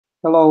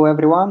Hello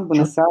everyone,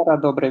 bună seara,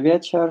 добрый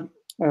вечер.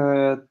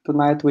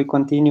 Tonight we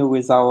continue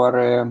with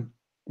our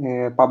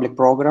public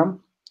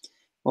program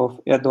of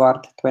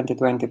Edu-Art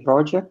 2020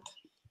 project,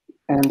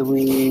 and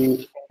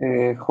we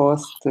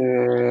host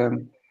a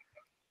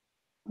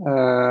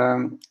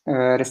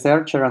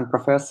researcher and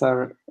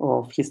professor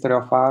of history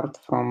of art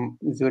from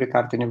Zurich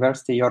Art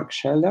University, Jorg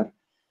Scheller,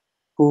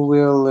 who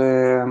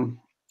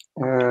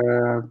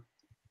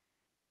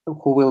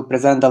will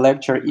present the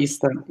lecture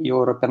Eastern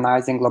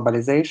Europeanizing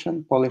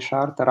Globalization, Polish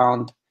Art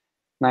around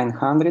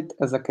 900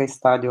 as a case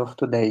study of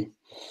today.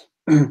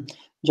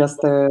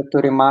 Just to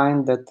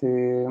remind that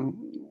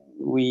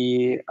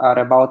we are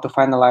about to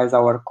finalize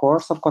our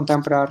course of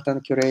contemporary art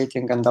and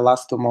curating, and the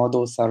last two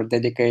modules are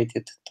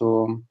dedicated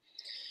to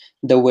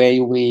the way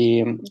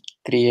we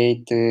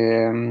create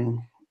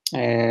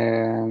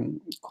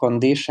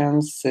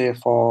conditions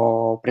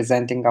for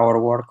presenting our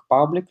work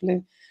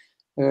publicly,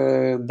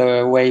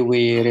 the way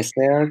we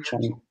research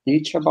and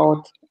teach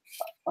about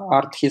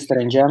art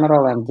history in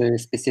general, and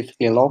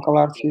specifically local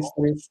art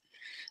histories.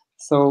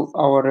 So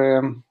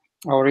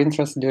our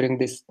interest during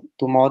these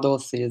two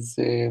models is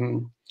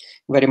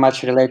very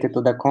much related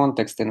to the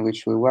context in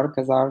which we work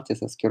as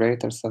artists, as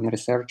curators and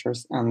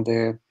researchers, and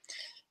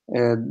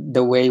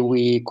the way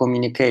we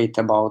communicate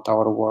about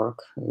our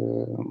work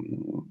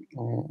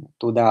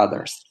to the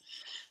others.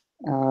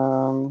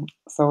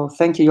 So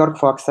thank you, Jorg,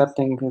 for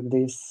accepting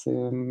this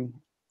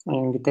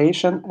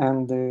invitation,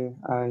 and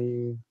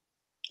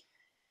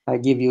I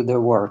give you the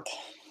word.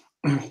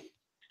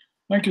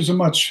 Thank you so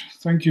much.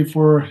 Thank you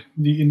for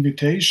the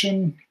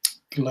invitation.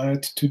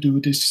 Glad to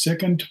do this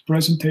second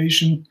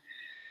presentation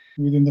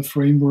within the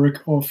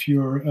framework of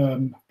your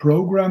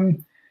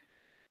program.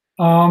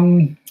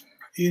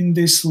 In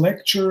this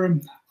lecture,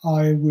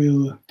 I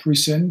will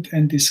present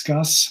and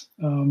discuss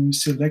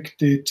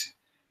selected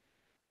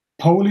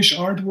Polish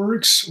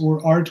artworks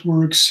or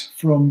artworks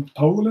from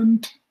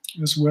Poland,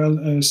 as well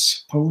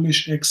as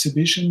Polish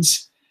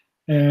exhibitions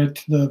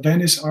at the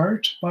Venice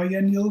Art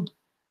Biennale,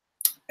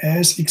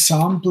 as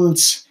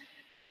examples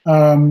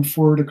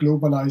for the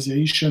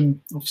globalization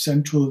of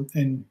Central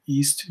and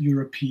East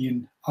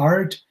European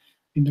art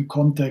in the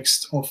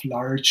context of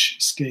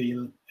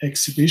large-scale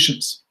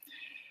exhibitions.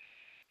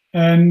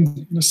 And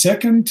in the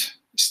second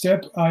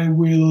step, I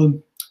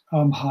will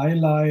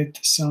highlight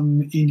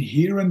some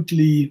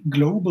inherently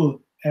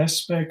global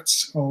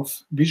aspects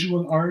of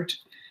visual art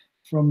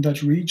from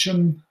that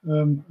region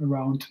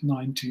around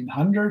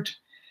 1900.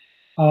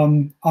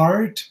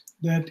 Art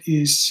that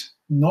is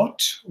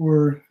not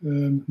or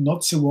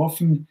not so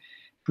often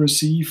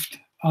perceived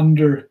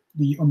under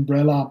the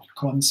umbrella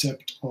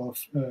concept of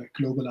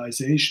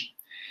globalization.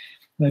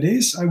 That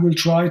is, I will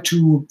try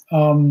to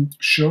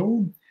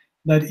show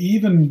that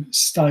even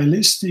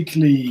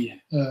stylistically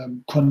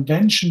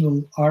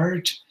conventional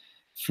art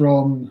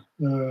from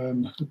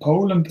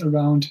Poland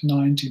around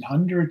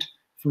 1900,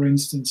 for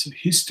instance,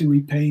 history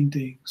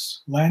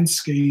paintings,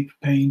 landscape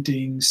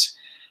paintings,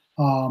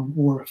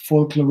 or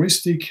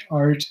folkloristic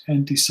art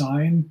and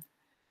design,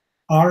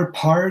 are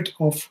part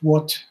of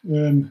what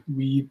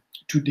we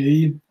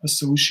today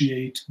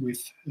associate with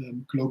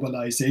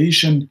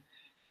globalization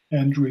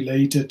and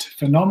related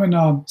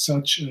phenomena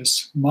such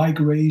as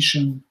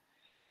migration,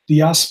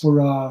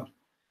 diaspora,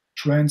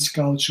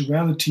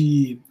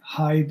 transculturality,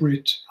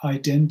 hybrid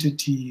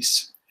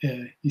identities,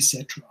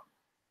 etc.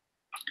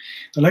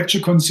 The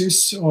lecture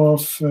consists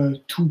of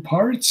two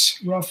parts,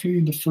 roughly.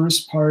 In the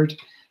first part,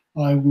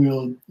 I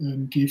will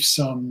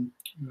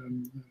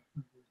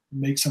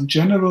make some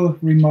general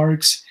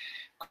remarks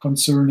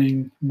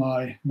concerning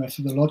my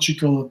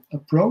methodological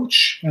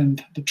approach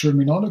and the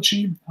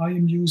terminology I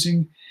am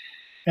using.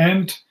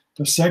 And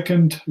the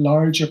second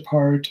larger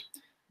part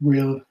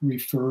will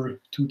refer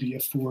to the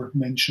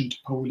aforementioned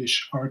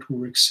Polish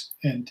artworks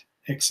and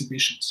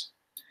exhibitions.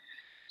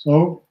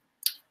 So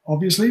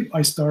obviously,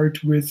 I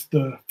start with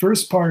the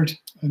first part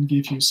and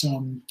give you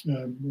some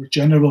more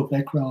general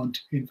background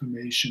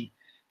information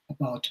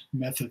about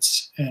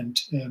methods and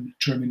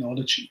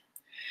terminology.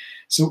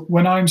 So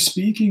when I'm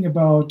speaking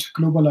about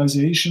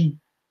globalization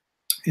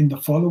in the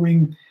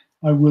following,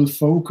 I will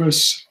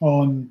focus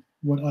on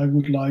what I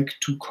would like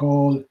to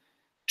call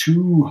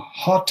two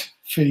hot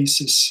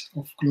phases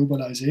of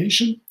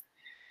globalization,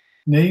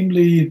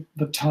 namely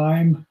the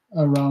time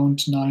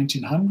around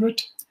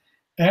 1900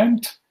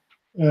 and,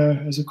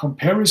 as a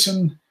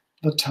comparison,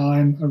 the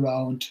time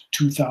around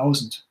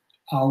 2000,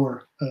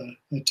 our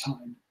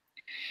time.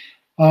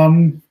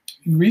 In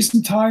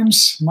recent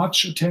times,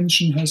 much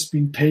attention has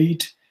been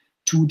paid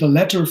to the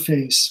latter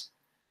phase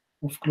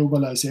of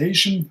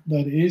globalization,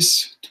 that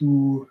is,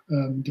 to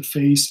the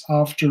phase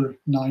after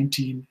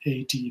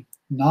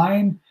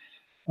 1989.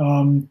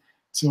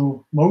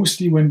 So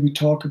mostly when we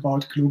talk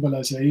about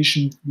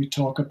globalization, we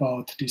talk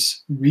about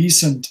this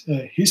recent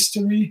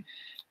history,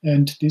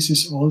 and this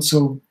is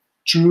also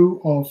true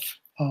of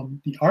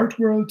the art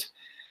world.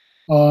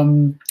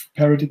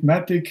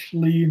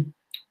 Paradigmatically,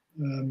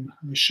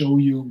 I show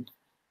you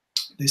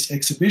This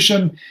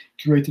exhibition,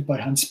 curated by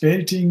Hans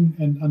Belting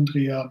and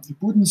Andrea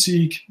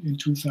Budensiek in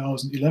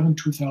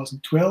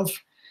 2011-2012,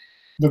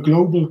 The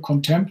Global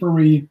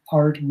Contemporary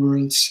Art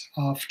Worlds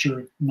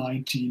After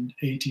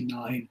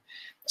 1989.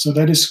 So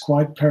that is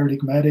quite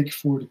paradigmatic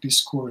for the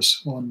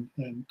discourse on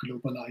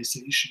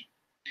globalization.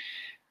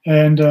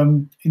 And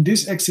in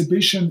this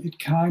exhibition, it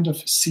kind of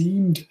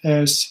seemed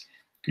as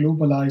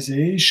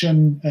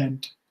globalization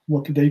and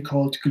what they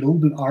called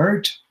global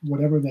art,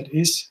 whatever that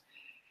is,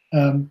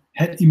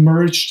 had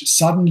emerged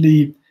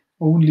suddenly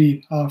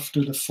only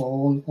after the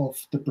fall of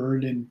the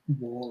Berlin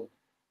Wall.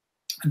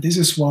 And this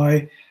is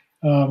why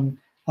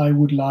I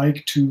would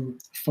like to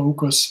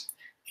focus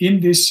in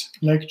this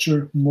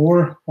lecture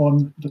more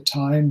on the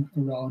time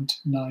around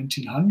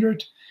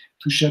 1900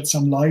 to shed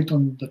some light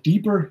on the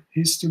deeper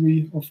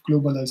history of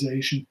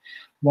globalization,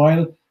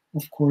 while,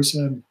 of course,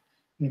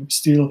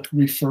 still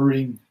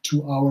referring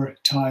to our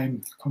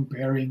time,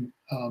 comparing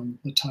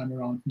the time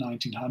around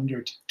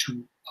 1900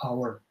 to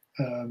our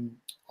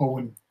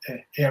own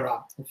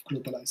era of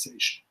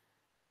globalization.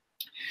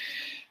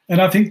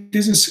 And I think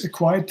this is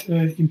quite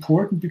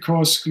important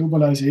because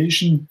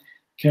globalization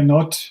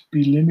cannot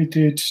be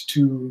limited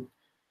to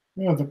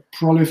the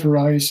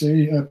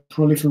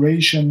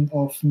proliferation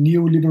of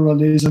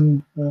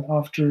neoliberalism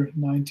after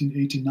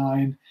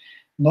 1989,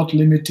 not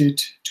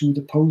limited to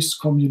the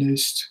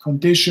post-communist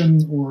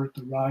condition or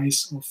the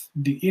rise of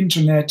the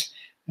internet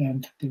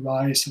and the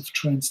rise of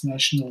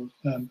transnational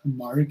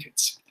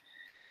markets.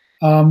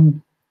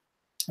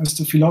 As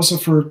the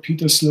philosopher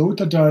Peter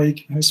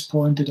Sloterdijk has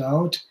pointed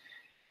out,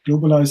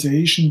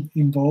 globalization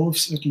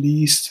involves at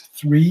least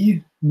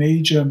three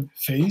major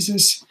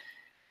phases,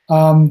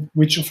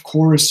 which of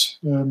course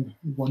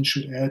one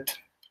should add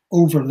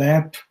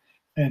overlap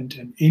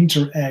and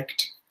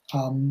interact.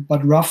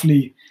 But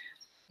roughly,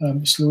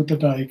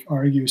 Sloterdijk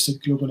argues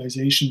that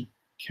globalization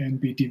can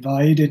be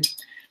divided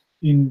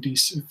in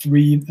these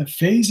three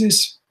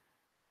phases.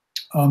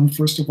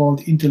 First of all,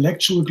 the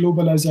intellectual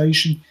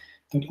globalization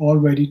that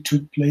already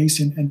took place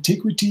in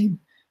antiquity,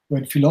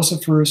 when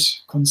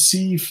philosophers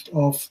conceived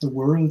of the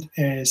world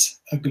as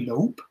a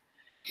globe.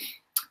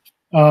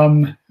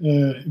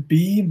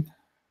 B,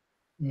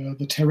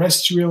 the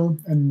terrestrial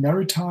and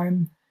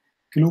maritime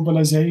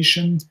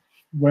globalization,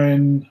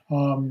 when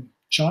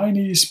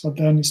Chinese, but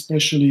then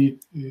especially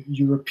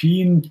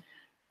European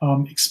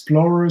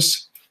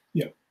explorers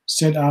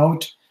set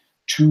out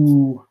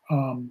to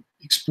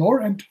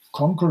explore and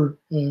conquer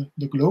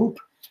the globe.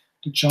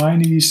 The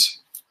Chinese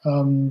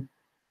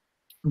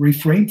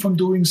refrained from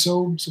doing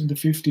so. So in the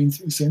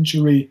 15th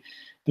century,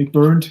 they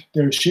burned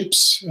their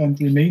ships and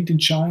remained in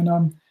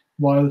China,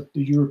 while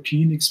the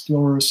European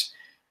explorers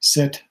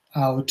set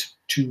out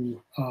to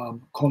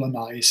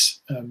colonize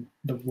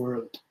the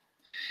world.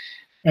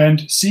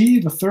 And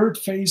C, the third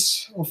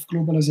phase of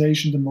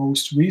globalization, the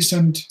most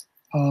recent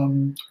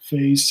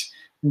phase,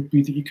 would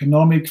be the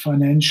economic,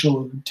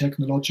 financial, and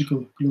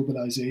technological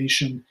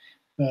globalization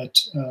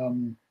that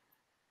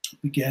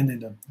began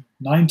in the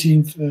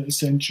 19th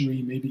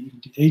century, maybe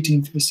even the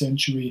 18th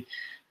century,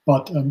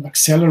 but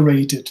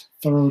accelerated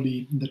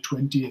thoroughly in the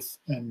 20th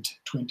and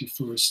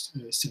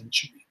 21st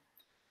century.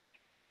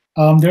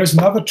 There's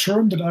another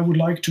term that I would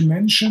like to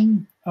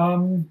mention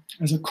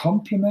as a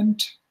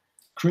complement,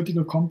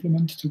 critical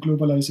complement to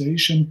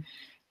globalization,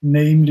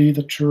 namely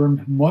the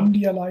term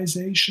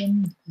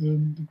mondialization.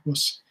 It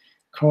was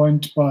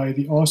coined by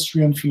the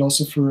Austrian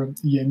philosopher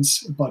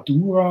Jens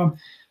Badura,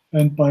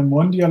 and by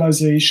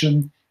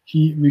mondialization,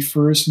 he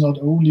refers not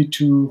only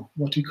to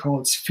what he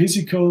calls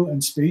physical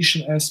and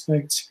spatial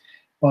aspects,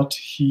 but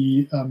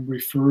he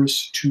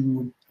refers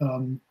to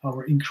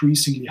our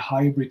increasingly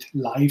hybrid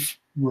life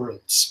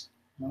worlds.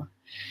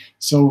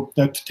 So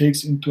that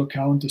takes into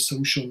account the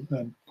social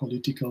and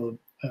political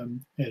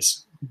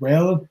as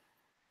well.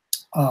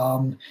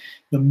 The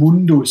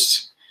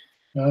mundus,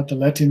 the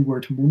Latin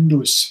word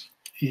mundus,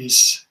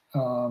 is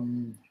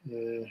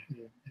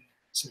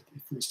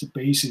it's the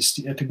basis,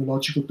 the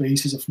etymological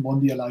basis of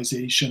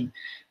mondialization,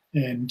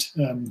 and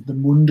the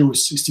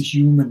mundus is the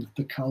human,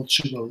 the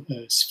cultural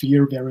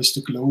sphere, whereas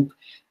the globe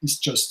is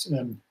just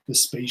the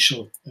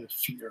spatial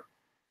sphere.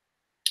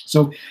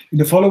 So in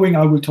the following,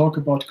 I will talk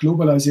about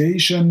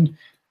globalization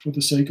for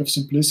the sake of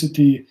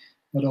simplicity,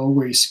 but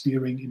always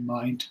bearing in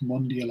mind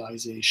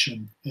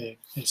mondialization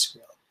as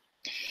well.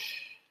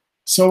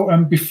 So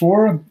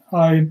before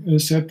I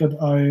said that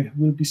I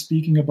will be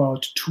speaking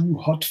about two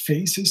hot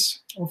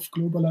phases of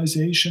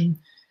globalization,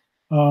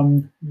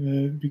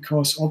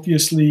 because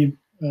obviously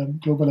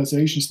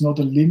globalization is not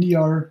a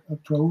linear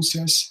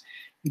process.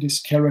 It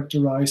is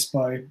characterized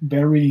by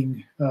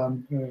varying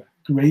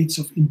grades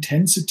of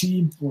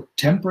intensity or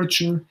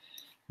temperature,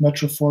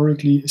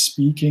 metaphorically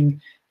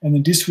speaking. And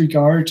in this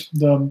regard,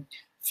 the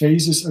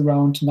phases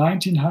around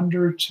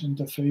 1900 and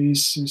the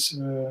phases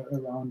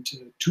around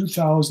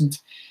 2000,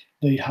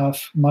 they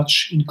have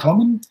much in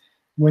common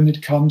when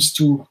it comes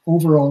to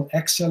overall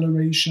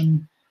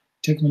acceleration,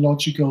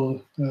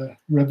 technological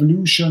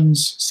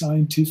revolutions,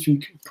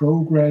 scientific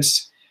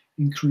progress,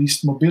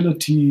 increased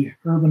mobility,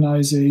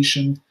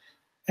 urbanization,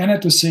 and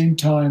at the same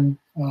time,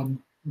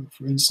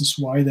 for instance,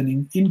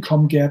 widening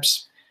income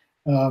gaps,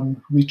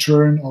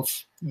 return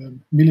of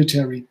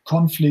military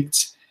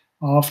conflicts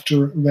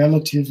after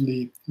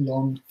relatively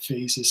long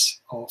phases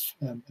of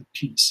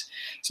peace.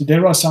 So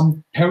there are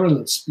some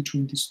parallels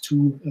between these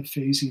two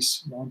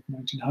phases around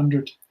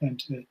 1900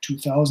 and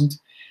 2000.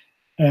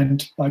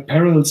 And by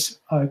parallels,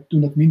 I do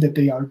not mean that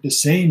they are the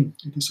same.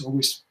 It is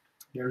always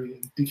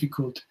very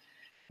difficult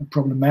and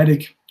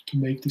problematic to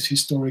make these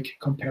historic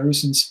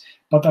comparisons.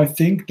 But I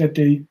think that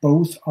they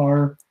both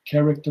are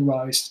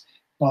characterized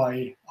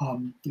by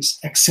this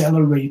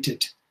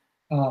accelerated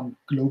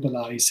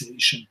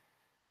globalization.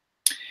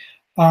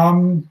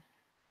 The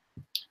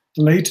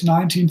late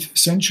 19th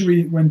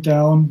century went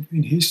down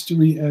in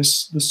history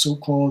as the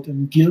so-called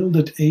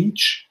Gilded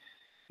Age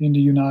in the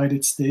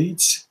United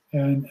States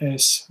and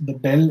as the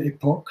Belle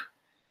Epoque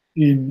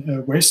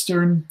in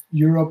Western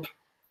Europe.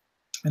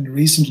 And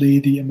recently,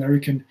 the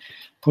American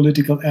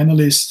political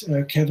analyst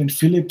Kevin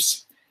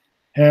Phillips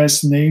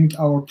has named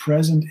our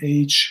present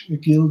age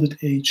Gilded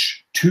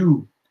Age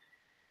 2.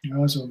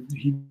 So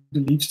he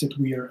believes that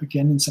we are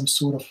again in some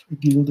sort of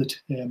gilded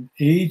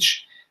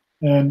age.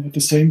 And at the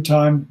same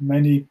time,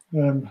 many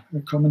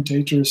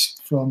commentators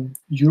from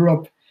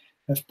Europe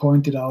have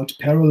pointed out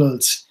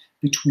parallels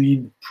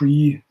between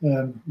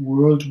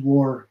pre-World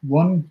War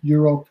I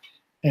Europe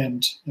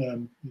and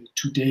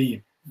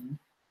today.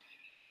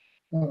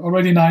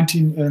 Already in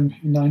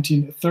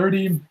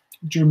 1930,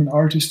 German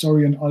art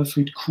historian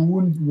Alfred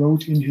Kuhn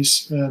wrote in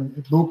his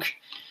book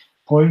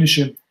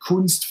Polnische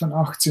Kunst von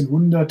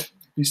 1800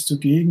 bis zur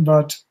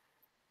Gegenwart,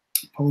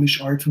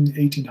 Polish art from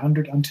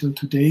 1800 until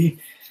today,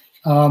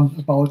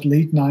 about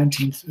late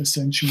 19th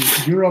century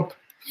Europe.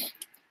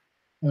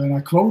 And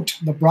I quote,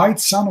 "The bright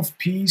sun of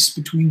peace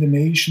between the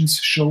nations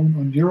shone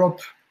on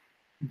Europe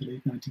in the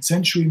late 19th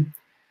century.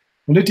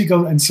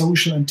 Political and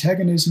social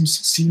antagonisms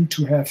seemed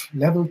to have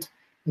leveled,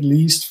 at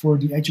least for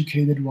the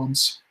educated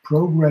ones.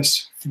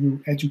 Progress through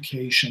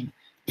education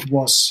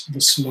was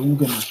the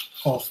slogan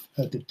of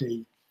the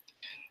day."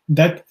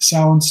 That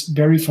sounds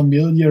very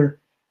familiar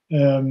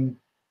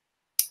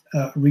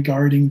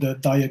regarding the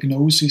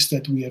diagnosis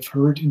that we have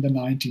heard in the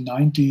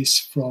 1990s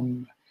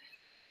from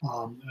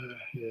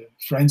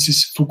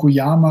Francis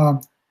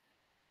Fukuyama,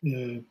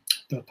 the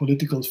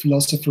political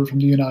philosopher from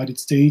the United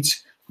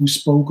States, who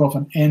spoke of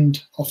an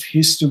end of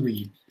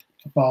history,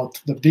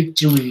 about the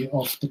victory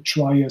of the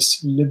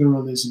trias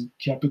liberalism,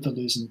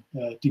 capitalism,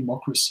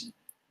 democracy.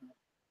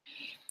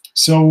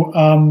 So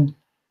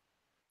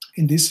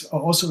in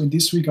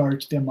this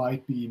regard, there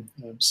might be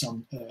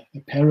some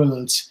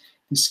parallels.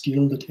 This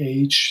Gilded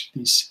Age,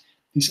 this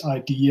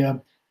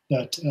idea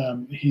that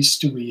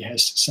history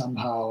has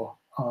somehow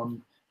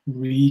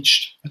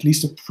reached at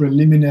least a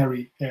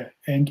preliminary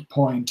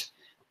endpoint,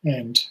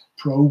 and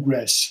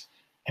progress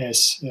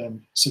has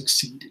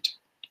succeeded.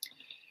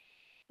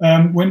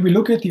 When we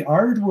look at the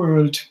art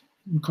world,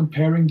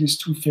 comparing these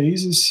two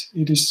phases,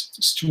 it is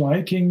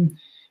striking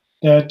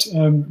that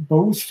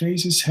both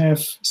phases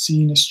have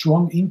seen a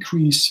strong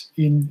increase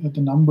in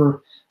the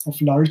number of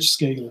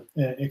large-scale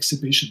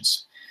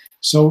exhibitions.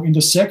 So in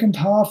the second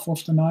half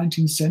of the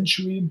 19th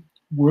century,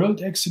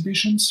 world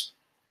exhibitions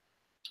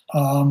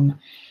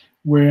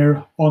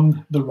were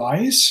on the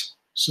rise,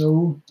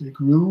 so they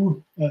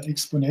grew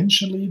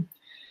exponentially.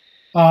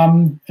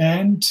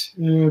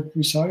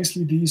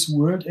 Precisely these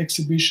world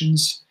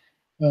exhibitions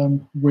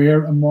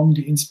were among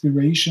the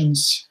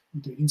inspirations,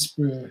 the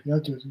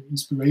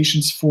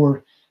inspirations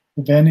for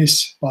the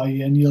Venice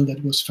Biennale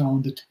that was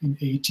founded in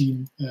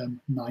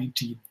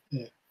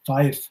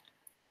 1895.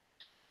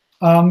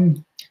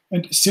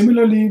 And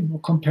similarly,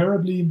 or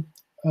comparably,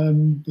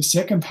 the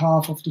second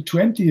half of the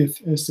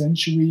 20th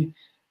century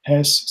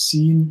has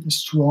seen a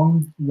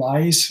strong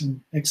rise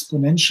and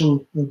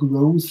exponential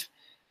growth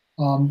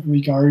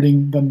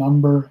regarding the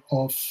number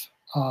of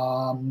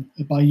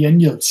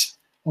biennials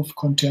of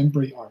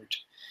contemporary art.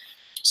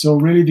 So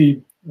really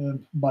the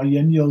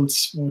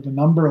biennials, or the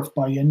number of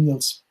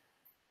biennials,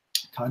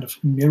 kind of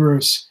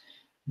mirrors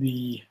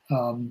the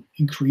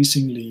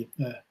increasingly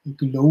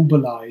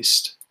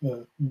globalized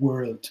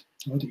world,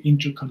 or the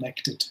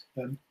interconnected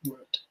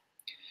world.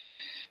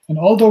 And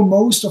although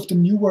most of the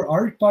newer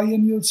art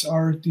biennials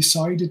are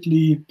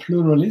decidedly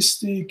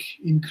pluralistic,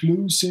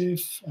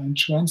 inclusive, and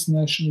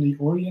transnationally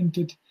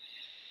oriented,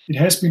 it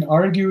has been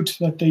argued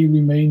that they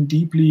remain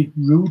deeply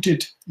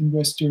rooted in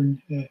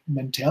Western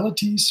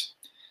mentalities.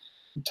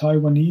 The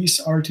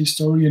Taiwanese art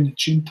historian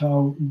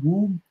Jintao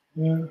Wu,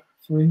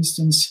 for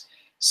instance,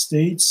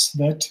 states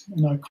that,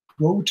 and I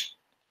quote,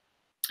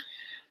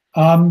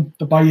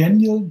 "The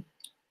biennial,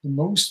 the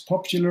most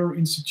popular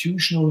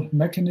institutional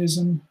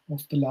mechanism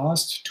of the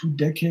last 2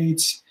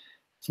 decades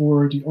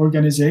for the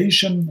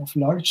organization of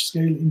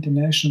large-scale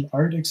international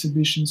art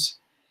exhibitions,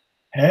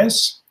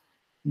 has,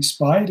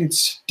 despite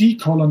its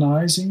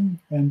decolonizing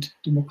and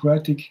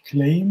democratic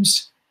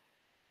claims,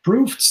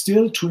 proved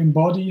still to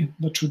embody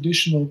the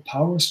traditional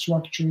power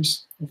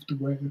structures of the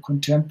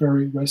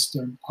contemporary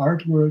Western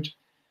art world,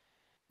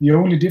 The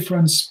only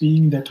difference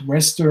being that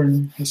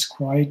Western has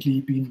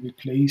quietly been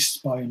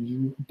replaced by a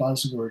new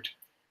buzzword,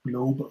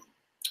 global,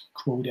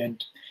 quote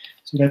end.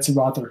 So that's a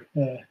rather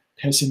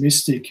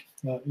pessimistic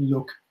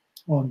look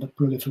on the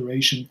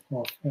proliferation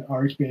of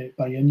art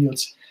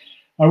biennials.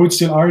 I would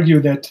still argue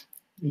that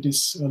it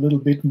is a little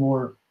bit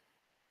more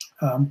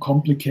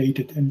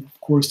complicated, and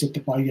of course that the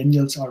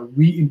biennials are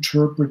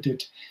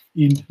reinterpreted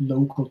in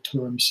local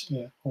terms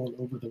all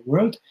over the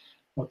world.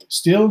 But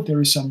still, there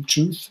is some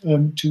truth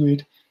to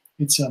it.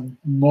 It's a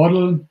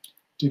model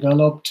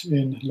developed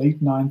in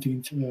late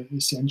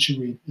 19th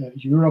century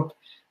Europe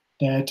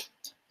that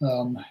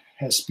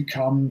has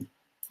become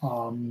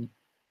a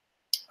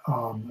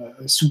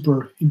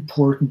super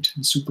important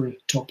and super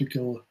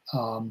topical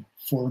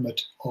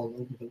format all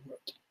over the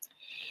world.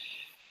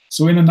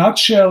 So in a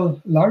nutshell,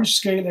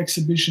 large-scale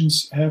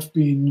exhibitions have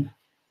been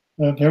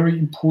very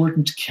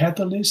important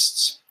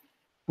catalysts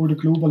for the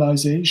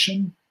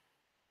globalization,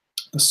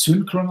 the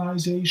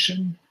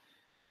synchronization,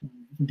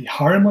 the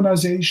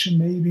harmonization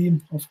maybe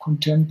of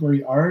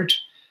contemporary art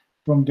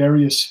from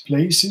various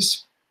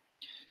places.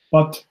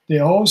 But they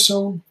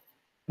also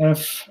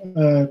have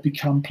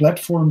become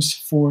platforms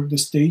for the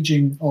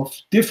staging of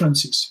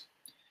differences,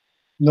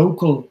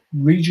 local,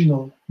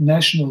 regional,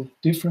 national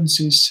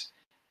differences,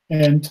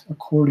 and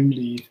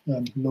accordingly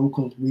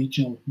local,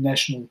 regional,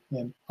 national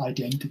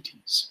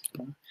identities.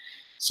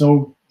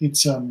 So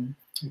it's a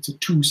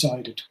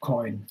two-sided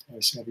coin,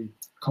 as every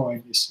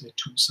coin is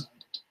two-sided.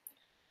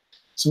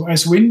 So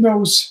as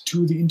windows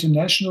to the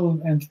international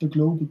and the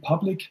global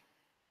public,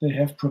 they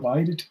have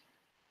provided,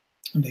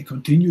 and they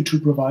continue to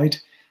provide,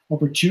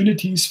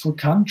 opportunities for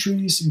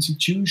countries,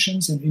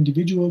 institutions, and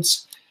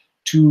individuals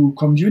to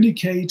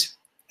communicate,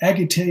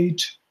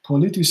 agitate,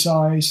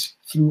 politicize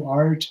through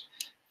art.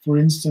 For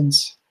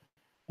instance,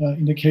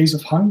 in the case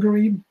of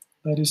Hungary,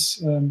 that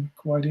is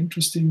quite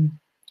interesting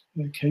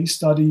case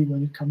study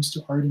when it comes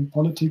to art and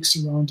politics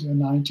around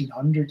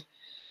 1900,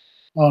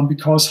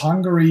 because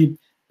Hungary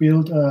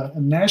built a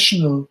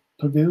national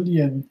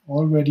pavilion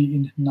already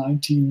in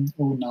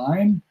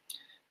 1909,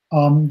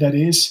 that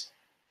is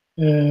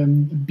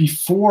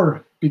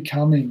before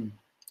becoming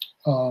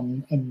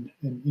an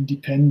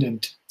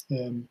independent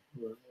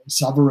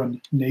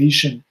sovereign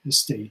nation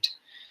state.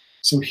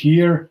 So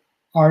here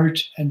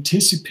art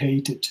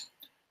anticipated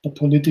the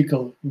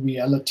political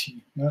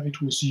reality. It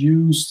was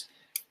used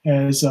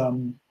as a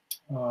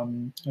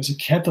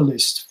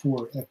catalyst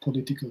for a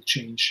political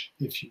change,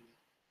 if you will.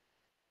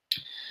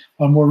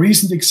 A more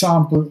recent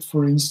example,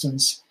 for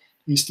instance,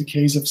 is the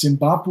case of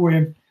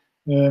Zimbabwe.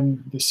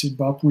 The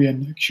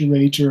Zimbabwean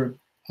curator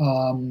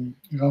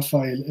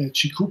Raphael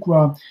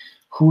Chikukwa,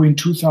 who in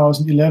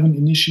 2011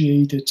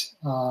 initiated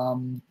a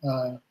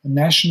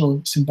national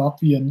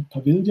Zimbabwean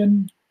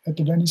pavilion at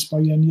the Venice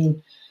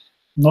Biennale,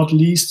 not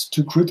least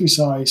to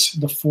criticize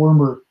the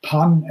former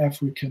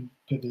Pan-African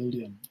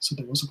pavilion. So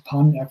there was a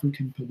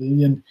Pan-African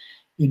pavilion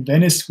in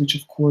Venice, which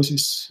of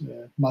course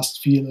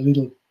must feel a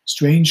little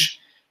strange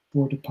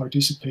for the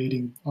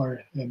participating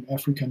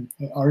African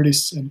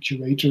artists and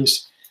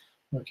curators.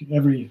 Like in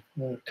every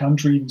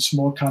country, even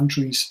small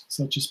countries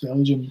such as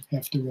Belgium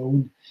have their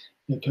own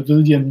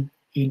pavilion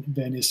in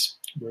Venice,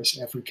 whereas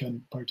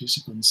African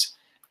participants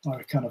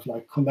are kind of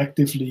like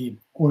collectively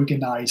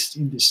organized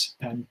in this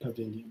Pan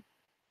pavilion.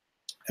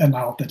 And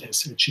now that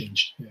has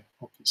changed,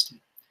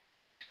 obviously.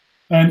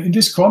 And in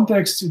this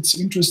context, it's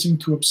interesting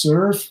to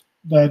observe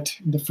that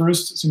in the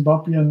first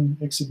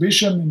Zimbabwean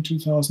exhibition in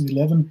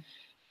 2011,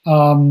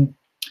 I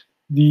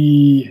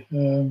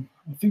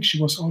think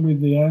she was already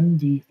then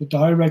the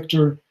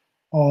director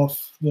of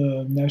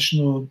the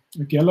National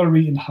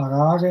Gallery in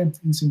Harare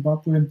in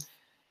Zimbabwe,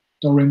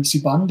 Doreen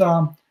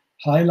Sibanda,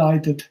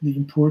 highlighted the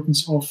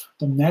importance of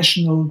the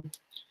national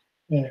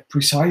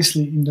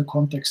precisely in the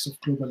context of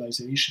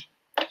globalization.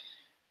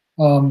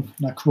 And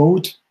I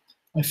quote,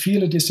 "I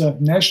feel it is a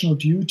national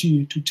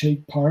duty to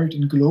take part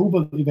in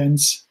global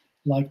events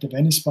like the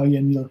Venice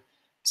Biennale.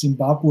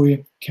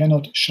 Zimbabwe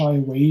cannot shy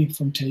away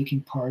from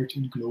taking part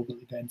in global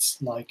events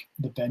like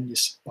the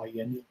Venice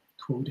Biennale,"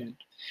 quote end.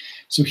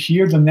 So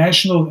here the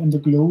national and the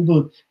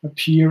global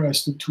appear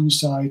as the two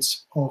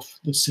sides of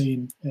the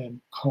same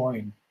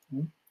coin.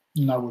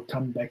 And I will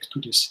come back to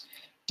this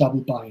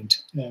double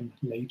bind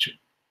later.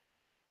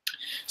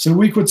 So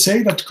we could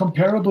say that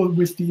comparable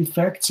with the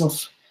effects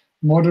of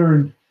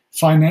modern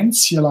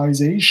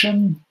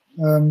financialization,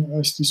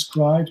 as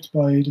described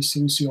by the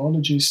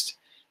sociologist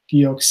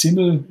Georg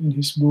in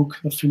his book,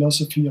 The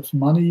Philosophy of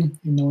Money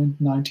in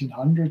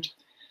 1900,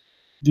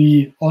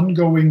 the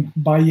ongoing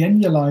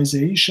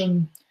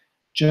biennialization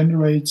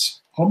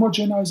generates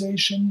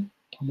homogenization,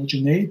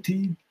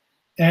 homogeneity,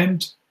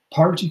 and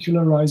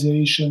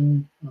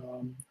particularization,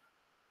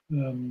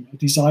 a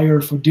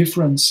desire for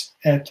difference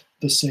at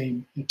the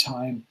same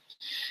time.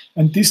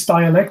 And this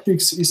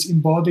dialectics is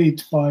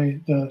embodied by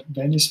the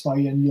Venice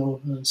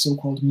Biennial,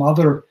 so-called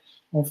mother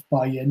of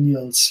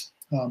biennials,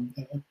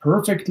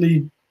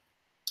 perfectly,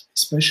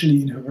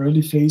 especially in her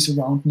early phase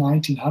around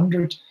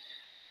 1900.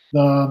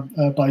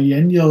 The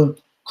biennial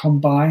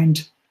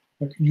combined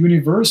like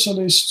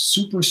universalist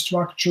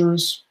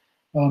superstructures.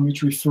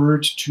 It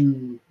referred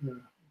to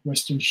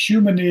Western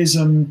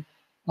humanism,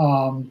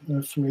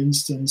 for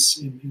instance,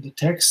 in the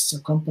texts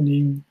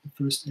accompanying the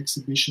first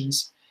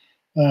exhibitions.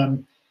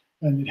 And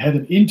it had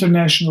an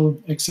international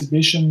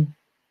exhibition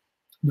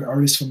where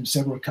artists from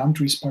several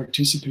countries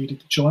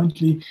participated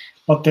jointly.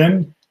 But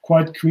then,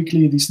 quite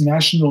quickly, these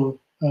national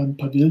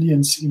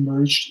pavilions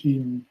emerged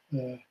in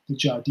the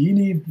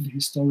Giardini, the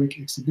historic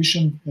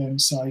exhibition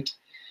site.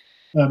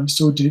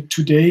 So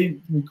today,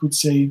 we could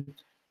say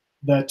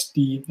that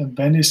the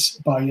Venice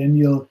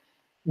Biennial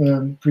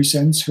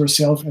presents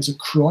herself as a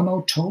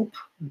chronotope.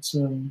 It's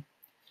a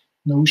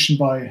notion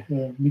by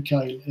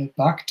Mikhail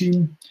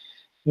Bakhtin,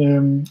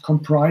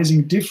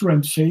 comprising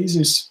different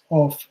phases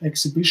of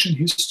exhibition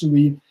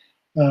history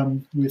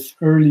with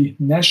early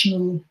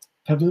national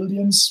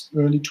pavilions,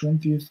 early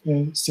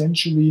 20th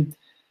century,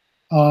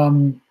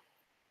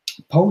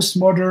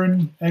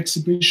 postmodern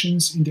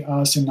exhibitions in the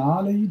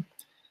Arsenale,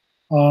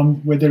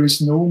 where there is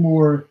no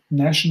more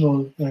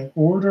national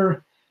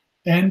order,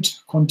 and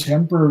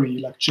contemporary,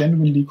 like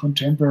genuinely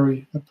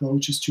contemporary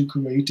approaches to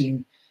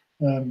curating,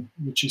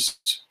 which is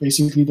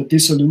basically the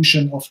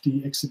dissolution of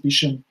the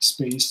exhibition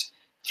space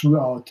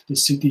throughout the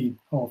city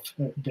of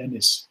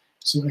Venice.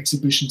 So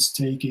exhibitions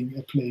taking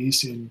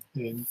place in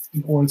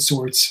all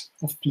sorts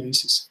of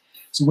places.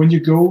 So when you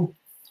go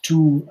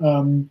to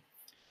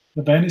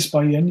the Venice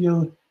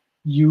Biennial,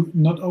 you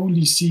not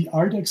only see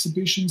art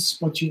exhibitions,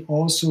 but you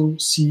also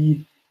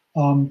see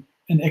an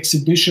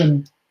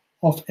exhibition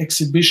of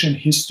exhibition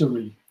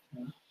history.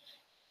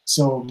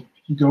 So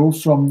you go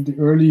from the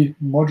early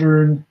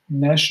modern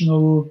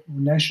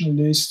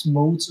nationalist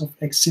modes of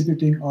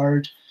exhibiting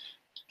art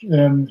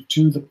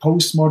to the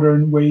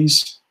postmodern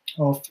ways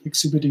of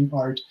exhibiting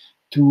art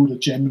to the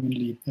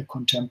genuinely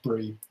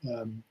contemporary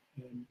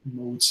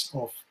modes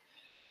of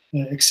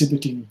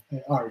exhibiting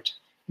art.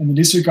 And in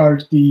this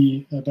regard,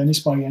 the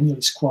Venice Biennial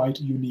is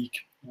quite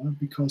unique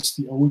because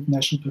the old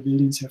national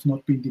pavilions have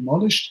not been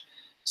demolished.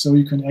 So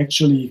you can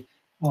actually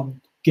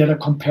get a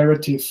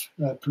comparative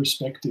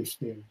perspective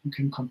there. You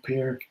can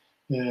compare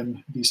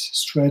these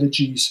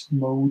strategies,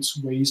 modes,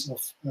 ways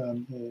of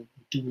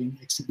doing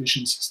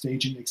exhibitions,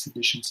 staging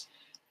exhibitions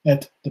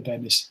at the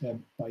Venice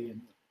Biennial.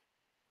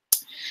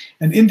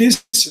 And in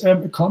this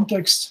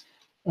context,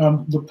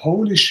 the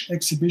Polish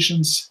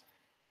exhibitions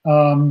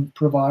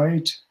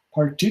provide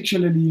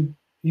particularly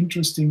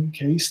interesting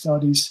case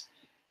studies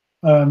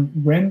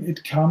when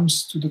it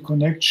comes to the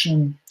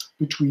connection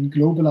between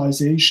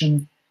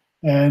globalization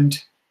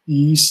and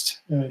East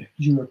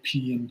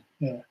European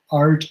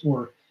art,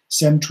 or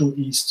Central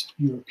East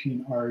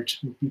European art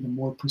would be the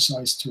more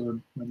precise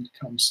term when it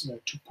comes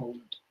to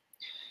Poland.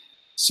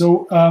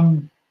 So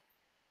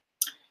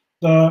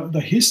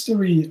the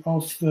history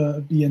of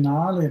the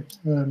Biennale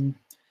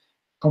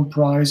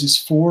comprises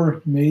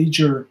 4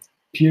 major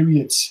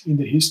periods in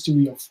the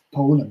history of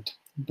Poland.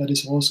 That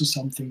is also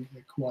something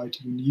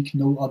quite unique.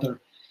 No other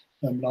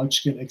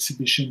large-scale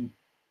exhibition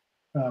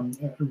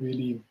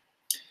really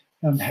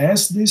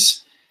has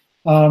this,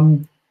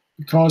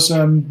 because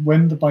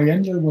when the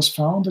Biennial was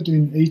founded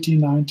in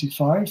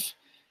 1895,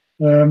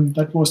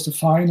 that was the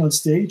final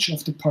stage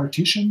of the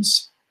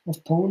partitions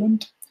of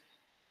Poland.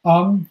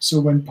 So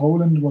when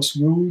Poland was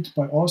ruled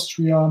by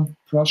Austria,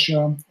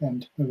 Prussia,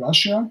 and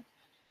Russia,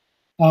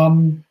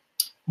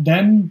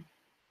 then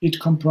it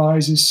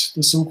comprises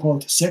the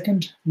so-called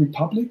Second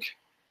Republic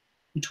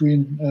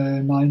between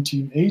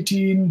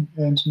 1918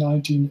 and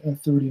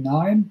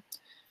 1939.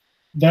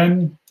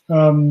 Then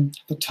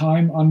the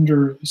time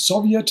under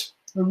Soviet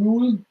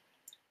rule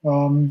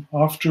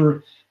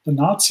after the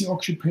Nazi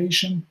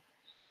occupation,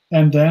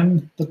 and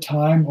then the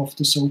time of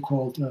the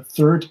so-called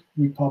Third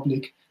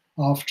Republic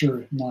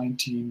after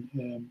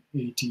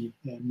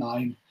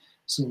 1989.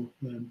 So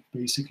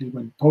basically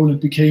when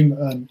Poland became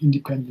an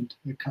independent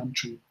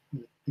country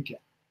again.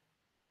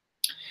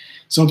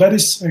 So that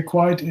is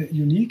quite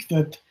unique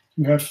that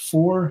you have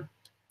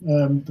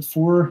the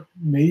 4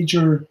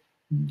 major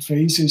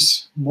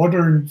phases,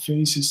 modern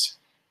phases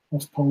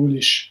of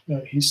Polish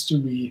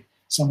history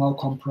somehow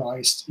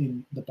comprised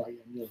in the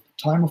Biennial. The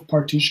time of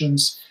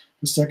partitions,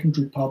 the Second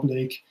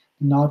Republic,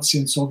 the Nazi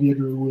and Soviet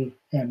rule,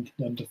 and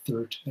then the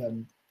Third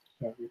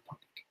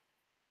Republic.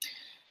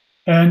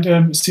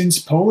 And since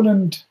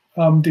Poland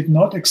did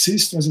not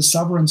exist as a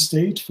sovereign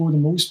state for the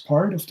most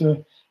part of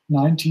the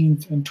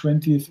 19th and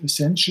 20th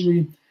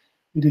century,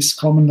 it is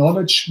common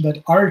knowledge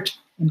that art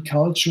and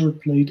culture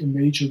played a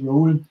major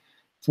role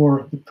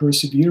for the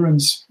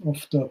perseverance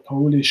of the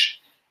Polish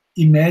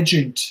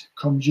imagined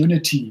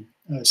community,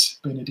 as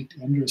Benedict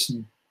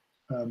Anderson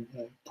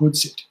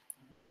puts it.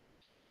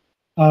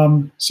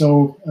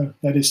 So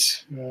that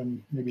is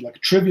maybe like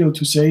trivial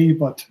to say,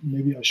 but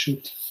maybe I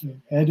should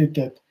add it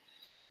that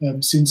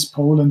since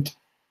Poland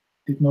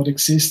did not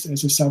exist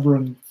as a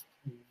sovereign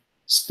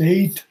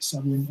state,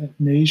 sovereign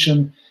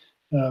nation,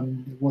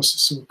 it was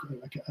so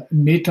like a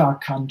meta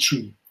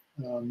country,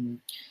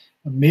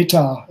 a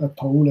meta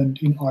Poland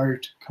in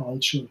art,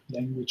 culture,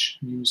 language,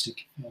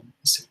 music,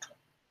 etc.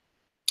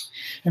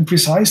 And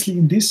precisely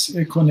in this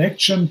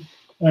connection,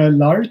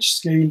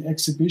 large-scale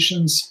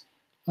exhibitions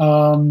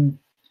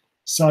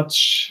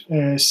such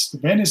as the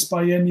Venice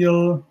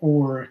Biennale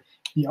or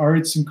the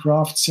Arts and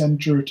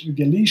Crafts-centered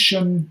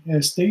Galician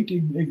State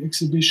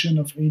Exhibition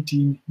of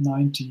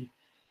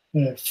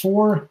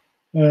 1894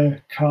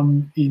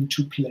 come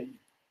into play.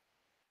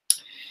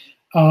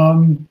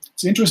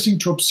 It's interesting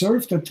to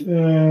observe that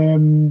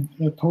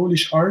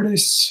Polish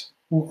artists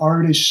or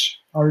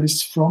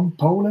artists from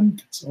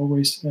Poland, it's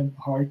always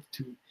hard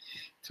to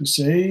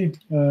say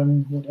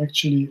what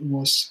actually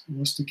was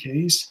the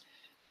case.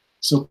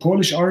 So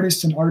Polish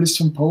artists and artists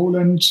from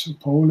Poland,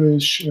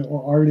 Polish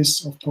or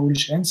artists of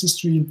Polish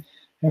ancestry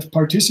have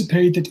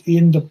participated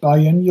in the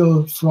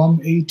biennial from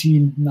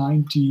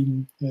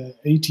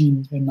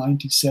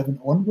 1897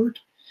 onward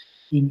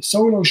in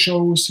solo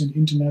shows, in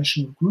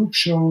international group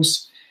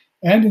shows,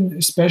 and in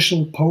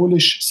special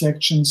Polish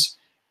sections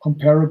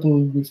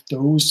comparable with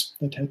those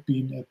that had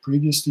been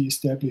previously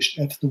established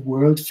at the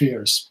World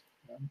Fairs.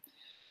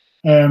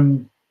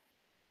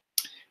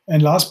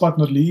 And last but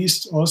not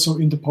least, also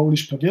in the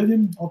Polish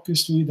Pavilion,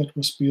 obviously, that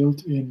was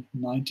built in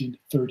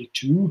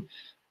 1932,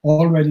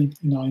 already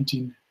in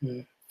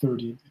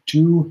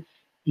 1932,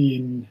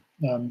 in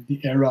the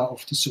era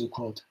of the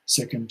so-called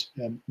Second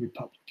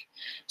Republic.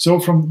 So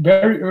from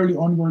very early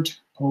onward,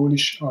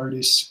 Polish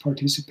artists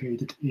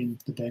participated in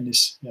the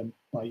Venice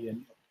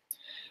Biennale.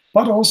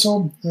 But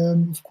also,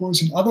 of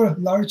course, in other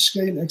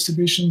large-scale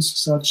exhibitions,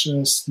 such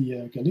as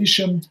the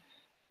Galician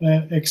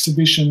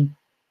exhibition.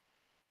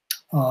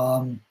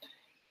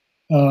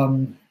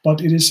 But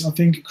it is, I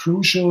think,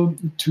 crucial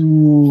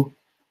to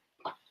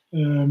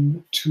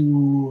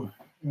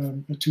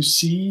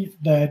see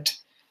that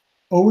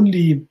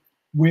only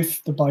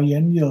with the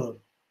biennial,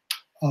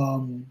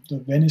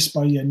 the Venice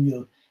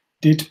Biennale,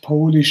 did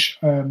Polish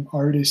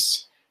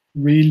artists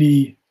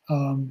really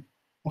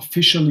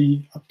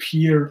officially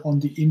appear on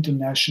the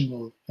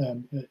international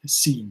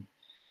scene.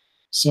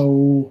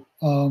 So,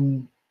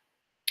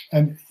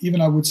 and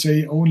even I would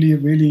say only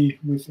really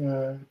with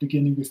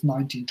beginning with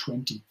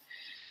 1920.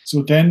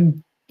 So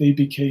then they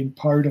became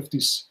part of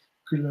this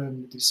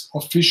this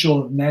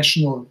official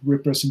national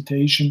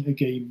representation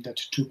again that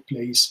took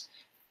place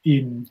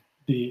in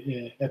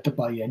the at the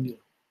biennial.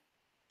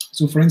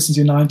 So, for instance,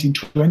 in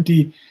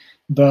 1920,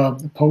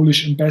 the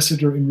Polish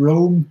ambassador in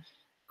Rome,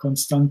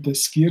 Konstanty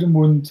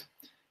Skiermund,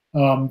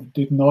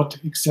 did not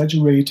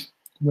exaggerate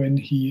when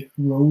he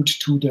wrote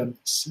to the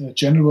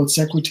general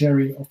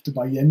secretary of the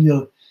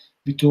biennial,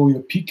 Vittorio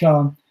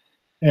Pica,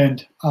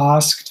 and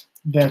asked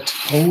that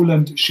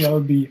Poland shall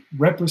be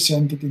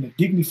represented in a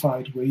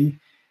dignified way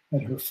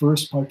at her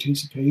first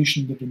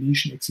participation in the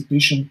Venetian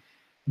exhibition,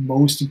 the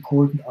most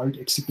important art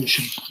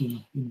exhibition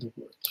in the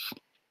world.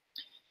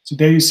 So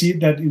there you see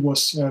that it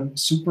was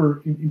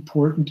super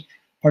important,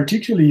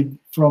 particularly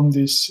from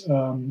this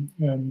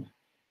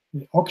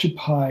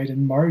occupied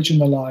and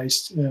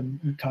marginalized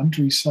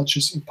countries such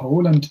as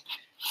Poland,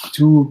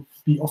 to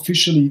be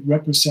officially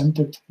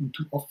represented and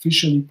to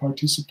officially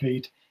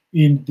participate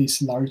in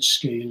these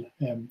large-scale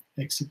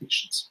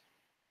exhibitions.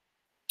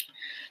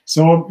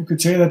 So you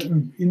could say that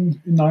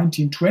in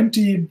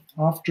 1920,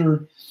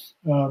 after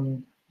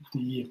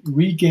the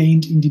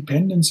regained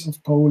independence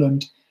of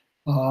Poland,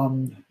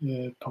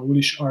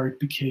 Polish art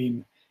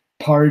became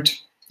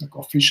part, like,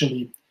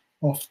 officially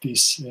of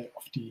this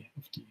of the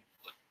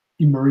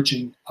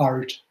emerging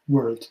art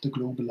world, the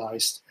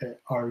globalized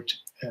art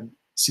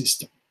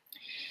system.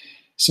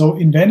 So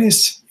in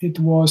Venice, it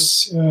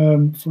was,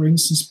 for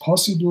instance,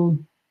 possible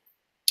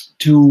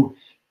to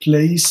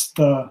place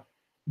the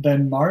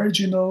then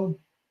marginal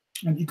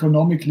and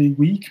economically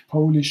weak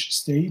Polish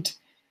state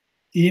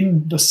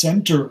in the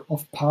center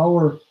of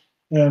power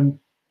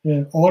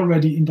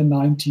already in the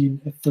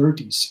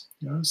 1930s.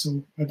 Yeah?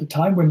 So at the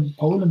time when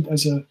Poland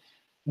as a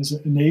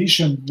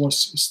nation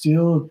was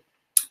still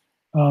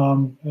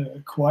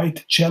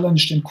quite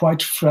challenged and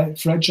quite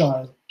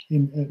fragile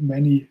in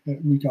many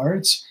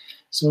regards.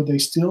 So they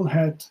still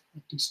had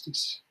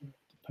this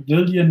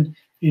pavilion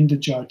in the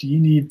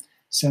Giardini,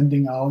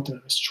 sending out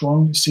a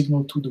strong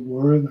signal to the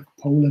world that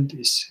Poland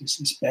is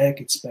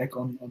back, it's back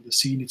on the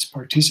scene, it's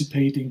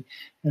participating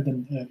at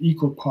an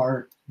equal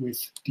par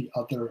with the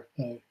other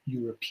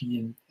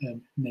European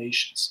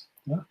nations.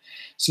 Yeah?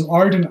 So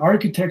art and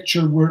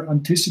architecture were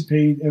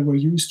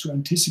used to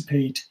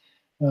anticipate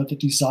the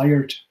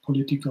desired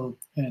political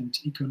and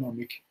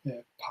economic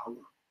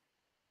power.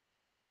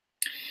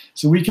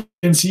 So we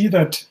can see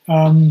that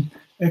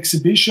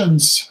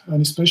exhibitions,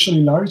 and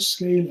especially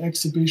large-scale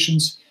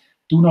exhibitions,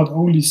 do not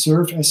only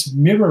serve as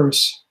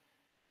mirrors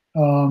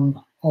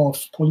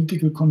of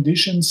political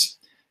conditions,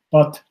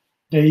 but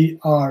they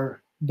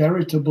are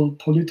veritable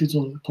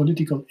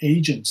political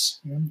agents.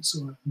 Yeah?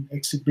 So an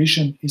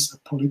exhibition is a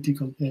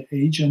political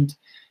agent,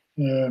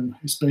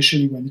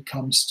 especially when it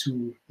comes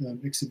to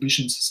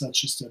exhibitions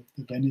such as the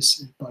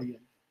Venice Biennale.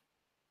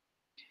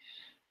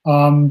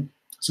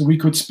 So we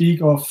could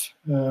speak of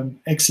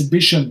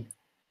exhibition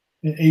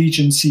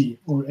agency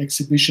or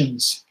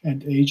exhibitions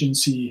and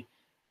agency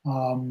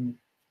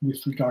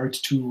with regard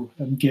to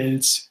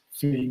Gehl's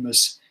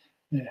famous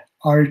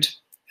art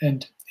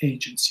and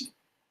agency.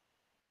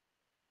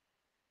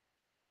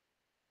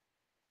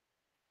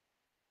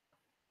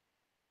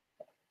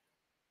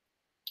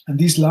 And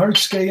these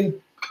large-scale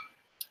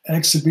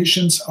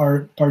exhibitions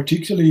are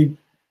particularly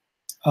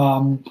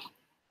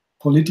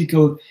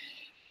political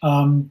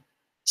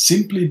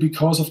simply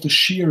because of the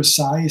sheer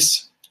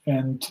size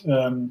and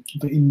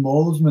the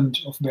involvement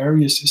of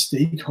various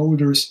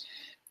stakeholders,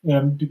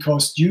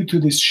 because due to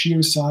this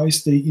sheer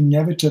size, they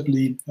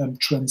inevitably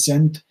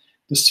transcend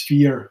the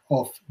sphere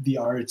of the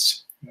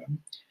arts.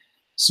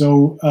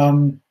 So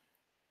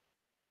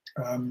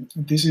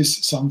this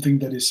is something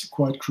that is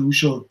quite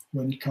crucial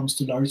when it comes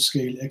to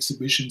large-scale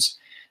exhibitions.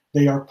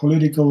 They are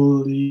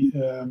politically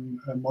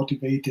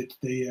motivated,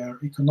 they are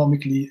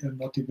economically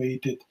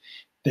motivated,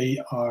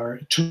 they are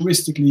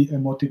touristically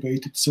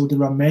motivated. So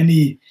there are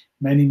many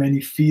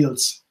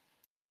fields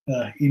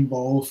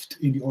involved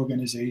in the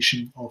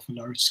organization of a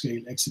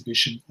large-scale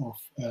exhibition of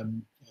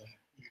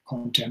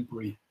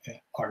contemporary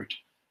art.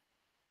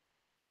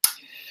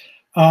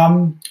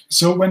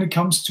 So when it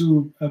comes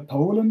to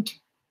Poland,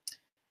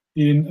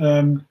 in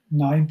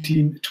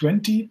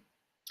 1920,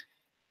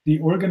 the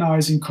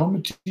organizing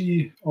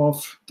committee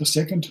of the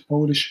Second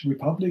Polish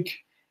Republic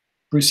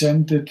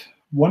presented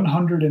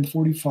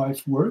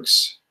 145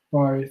 works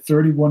by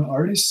 31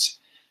 artists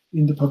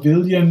in the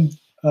pavilion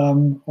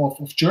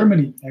of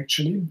Germany,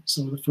 actually.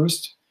 So the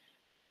first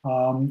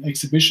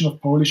exhibition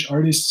of Polish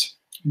artists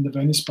in the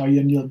Venice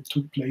Biennale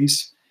took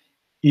place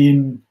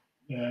in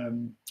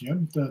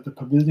the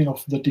pavilion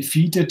of the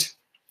defeated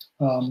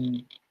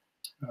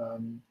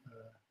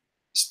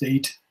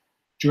state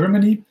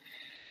Germany.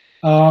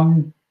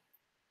 And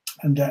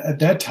at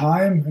that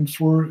time, and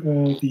for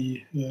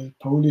the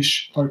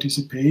Polish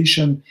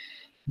participation,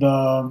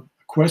 the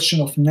question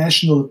of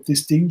national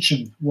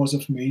distinction was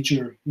of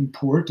major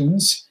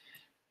importance.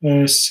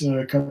 As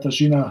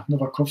Katarzyna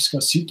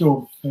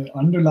Nowakowska-Sito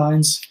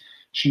underlines,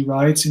 she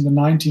writes, in the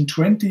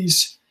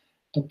 1920s,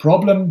 the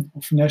problem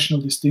of national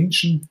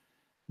distinction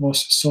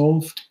was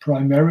solved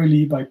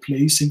primarily by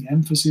placing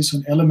emphasis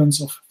on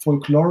elements of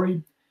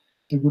folklore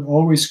that would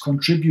always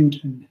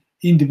contribute an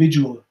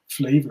individual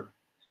flavor.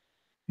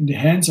 In the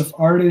hands of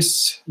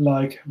artists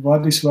like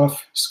Władysław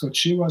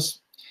Skoczywas,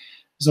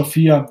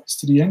 Zofia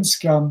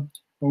Strienska,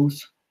 both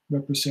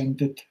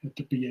represented at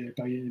the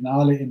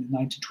Biennale in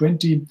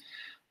 1920,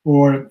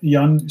 or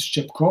Jan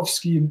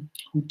Szczepkowski,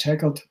 who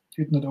tackled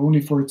it not only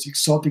for its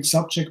exotic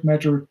subject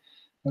matter,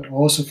 but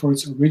also for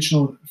its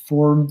original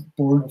form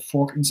born of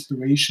folk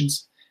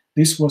inspirations,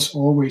 this was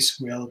always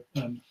well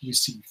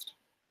received.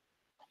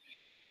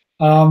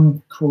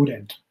 Quote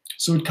end.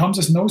 So it comes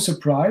as no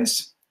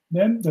surprise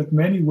then that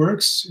many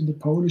works in the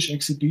Polish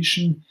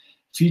exhibition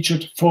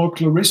featured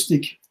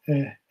folkloristic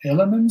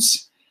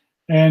elements,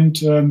 and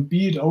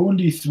be it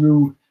only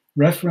through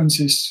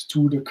references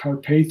to the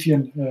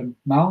Carpathian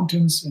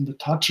mountains and the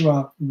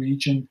Tatra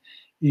region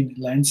in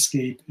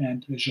landscape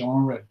and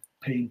genre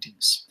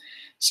paintings.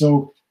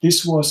 So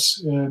this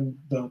was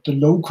the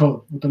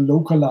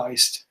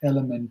localized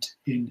element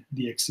in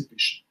the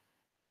exhibition.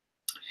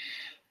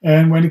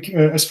 And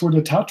as for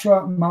the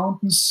Tatra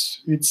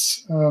mountains,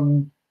 it's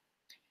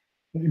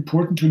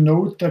important to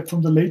note that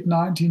from the late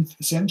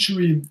 19th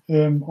century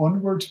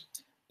onward,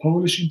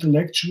 Polish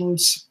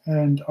intellectuals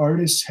and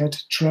artists had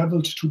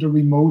traveled to the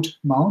remote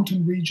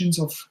mountain regions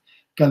of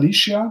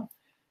Galicia.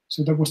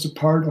 So that was the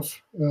part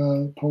of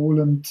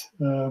Poland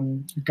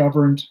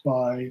governed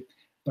by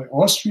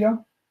Austria.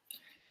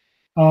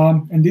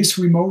 And these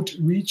remote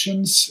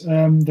regions,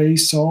 they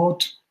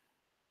sought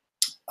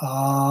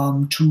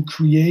to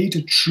create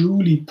a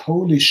truly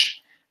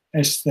Polish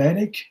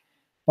aesthetic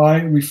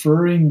by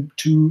referring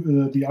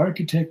to the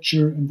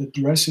architecture and the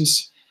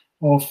dresses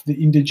of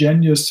the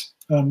indigenous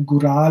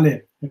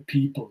Górale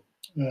people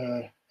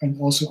and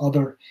also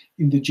other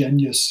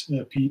indigenous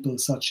people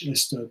such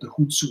as the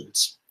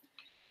Hutsuls.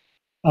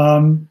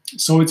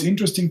 So it's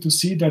interesting to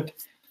see that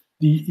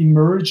the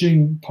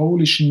emerging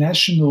Polish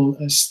national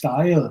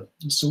style,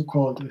 the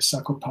so-called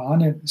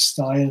Zakopane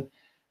style,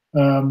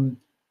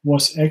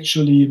 was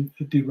actually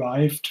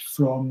derived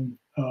from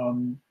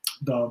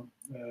the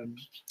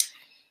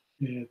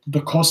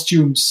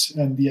costumes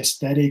and the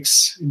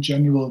aesthetics in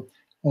general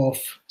of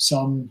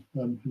some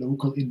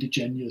local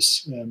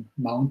indigenous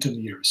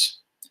mountaineers.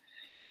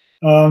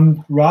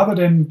 Rather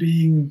than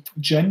being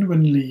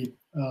genuinely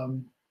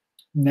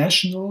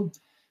national,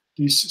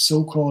 this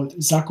so-called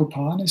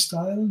Zakopane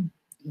style,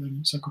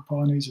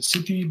 Zakopane is a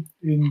city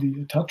in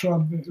the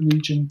Tatra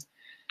region,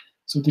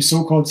 so the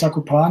so-called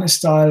Zakopane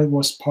style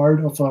was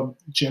part of a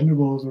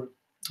general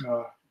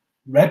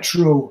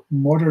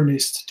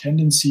retro-modernist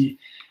tendency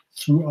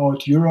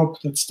throughout Europe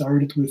that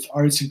started with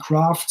arts and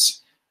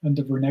crafts and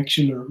the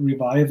vernacular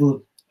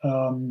revival,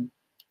 and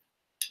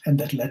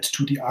that led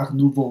to the Art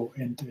Nouveau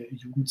and the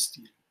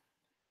Jugendstil.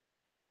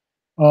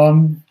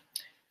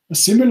 A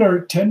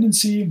similar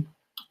tendency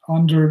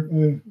under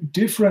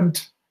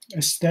different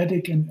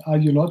aesthetic and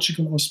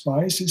ideological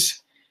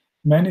auspices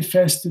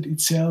manifested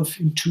itself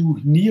in two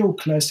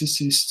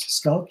neoclassicist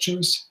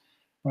sculptures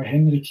by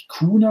Henryk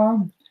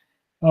Kuna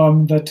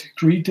that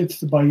greeted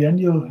the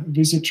biennial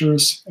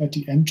visitors at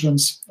the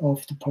entrance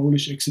of the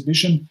Polish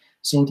exhibition.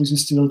 So this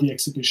is still the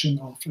exhibition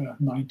of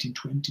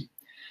 1920.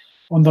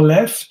 On the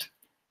left,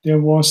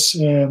 there was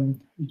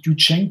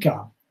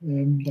Yuchenka,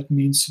 that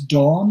means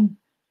dawn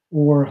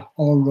or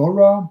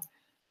aurora,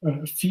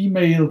 a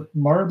female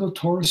marble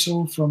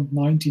torso from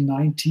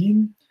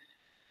 1919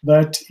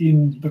 that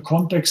in the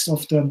context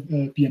of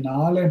the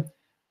Biennale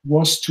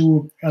was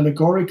to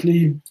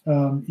allegorically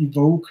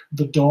evoke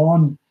the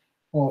dawn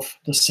of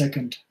the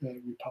Second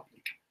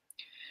Republic.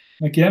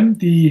 Again,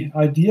 the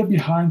idea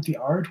behind the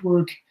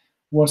artwork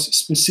was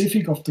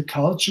specific of the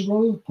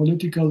cultural,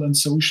 political, and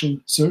social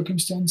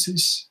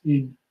circumstances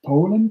in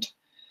Poland,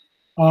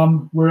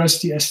 whereas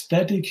the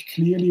aesthetic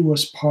clearly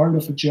was part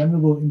of a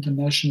general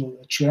international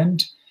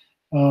trend,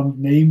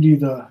 namely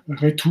the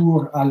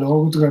retour à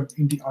l'ordre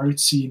in the art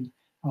scene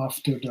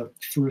after the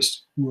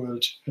First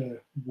World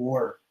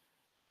War.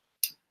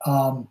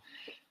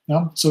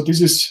 So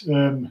this is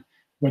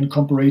when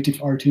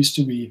comparative art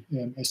history,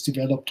 as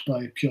developed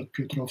by Piotr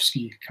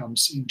Piotrowski,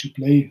 comes into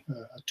play.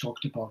 I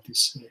talked about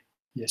this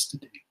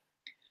yesterday.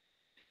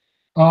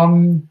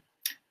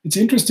 It's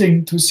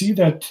interesting to see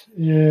that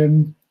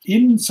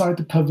inside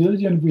the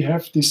pavilion we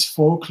have this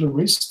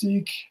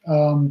folkloristic,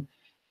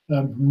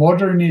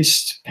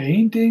 modernist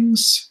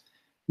paintings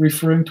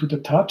referring to the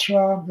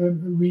Tatra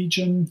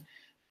region,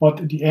 but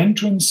at the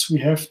entrance we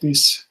have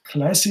this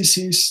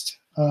classicist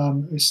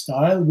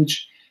style,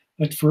 which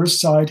at first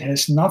sight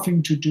has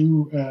nothing to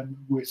do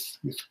with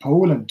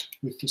Poland,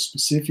 with the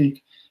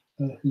specific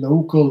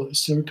local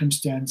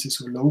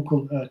circumstances or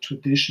local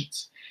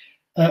traditions.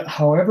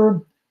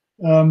 However,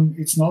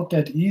 it's not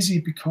that easy,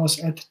 because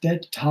at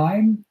that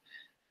time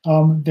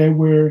there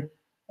were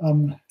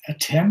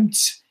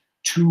attempts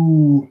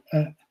to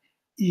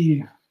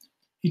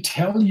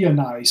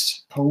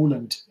Italianize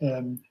Poland,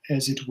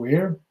 as it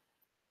were,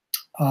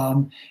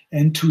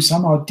 and to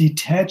somehow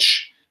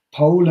detach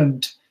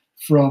Poland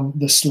from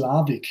the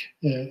Slavic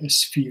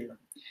sphere.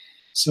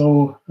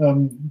 So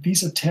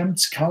these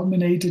attempts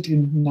culminated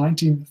in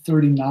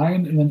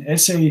 1939 in an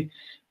essay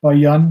by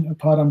Jan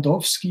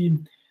Parandowski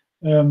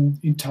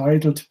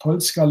entitled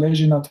Polska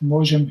leży nad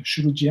Morzem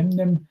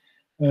Śródziemnym,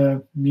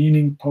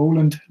 meaning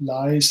Poland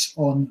lies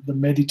on the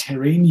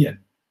Mediterranean.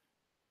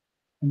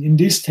 And in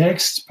this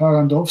text,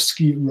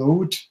 Parandowski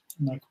wrote,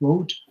 and I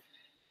quote,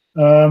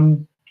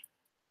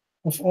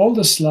 of all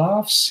the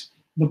Slavs,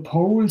 the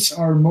Poles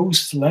are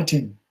most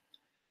Latin.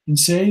 In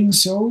saying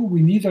so,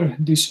 we neither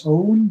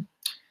disown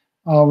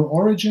our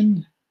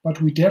origin,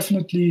 but we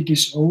definitely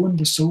disown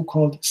the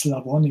so-called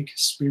Slavonic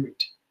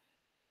spirit.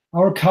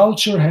 Our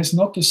culture has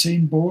not the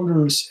same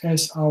borders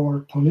as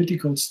our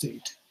political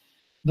state.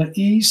 The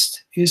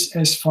East is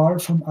as far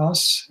from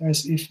us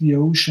as if the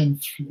ocean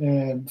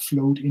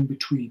flowed in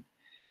between.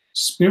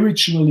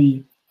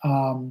 Spiritually,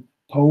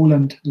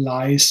 Poland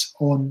lies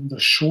on the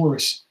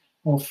shores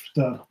of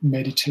the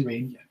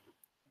Mediterranean.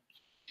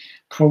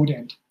 Quote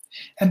end.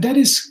 And that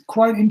is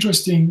quite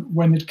interesting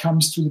when it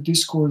comes to the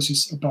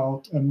discourses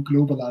about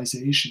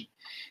globalization,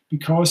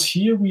 because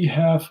here we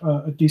have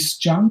a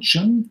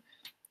disjunction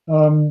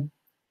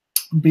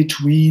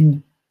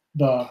between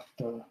the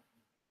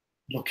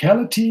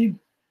locality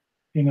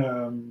in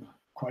a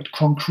quite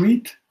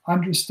concrete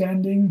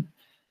understanding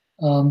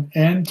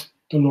and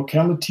the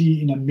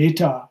locality in a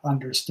meta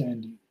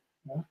understanding.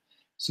 Yeah?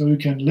 So you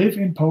can live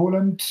in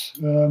Poland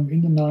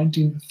in the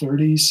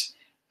 1930s,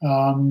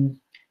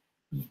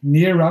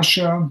 near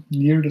Russia,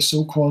 near the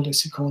so-called,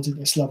 as he calls it,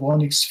 a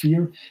Slavonic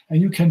sphere,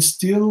 and you can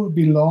still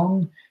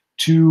belong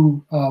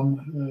to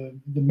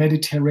the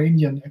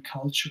Mediterranean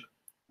culture.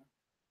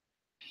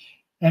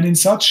 And in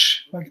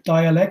such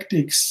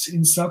dialectics,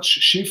 in such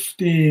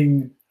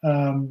shifting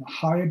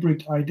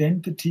hybrid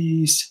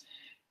identities,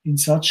 in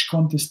such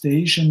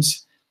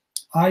contestations,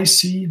 I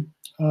see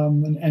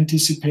an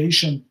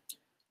anticipation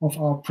of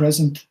our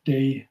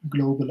present-day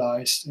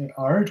globalized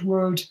art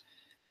world,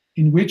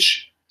 in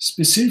which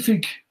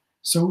specific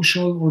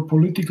social or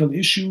political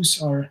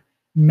issues are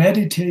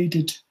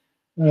meditated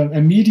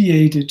and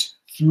mediated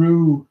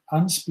through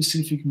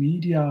unspecific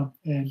media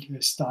and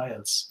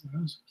styles,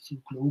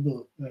 through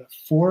global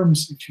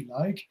forms, if you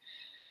like.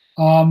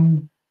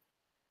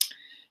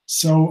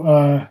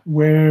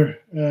 Where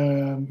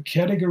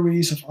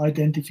categories of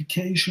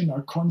identification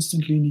are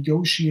constantly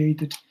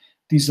negotiated,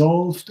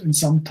 dissolved, and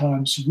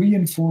sometimes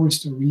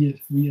reinforced or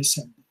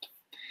reassembled.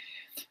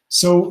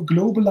 So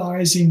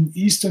globalizing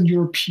Eastern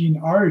European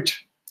art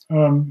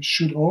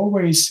should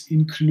always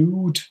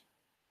include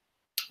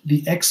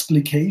the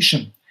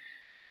explication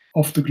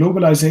of the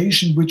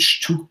globalization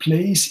which took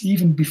place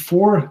even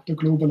before the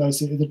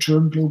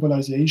term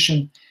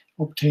globalization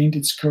obtained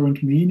its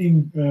current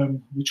meaning,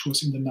 which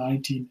was in the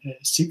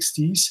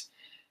 1960s,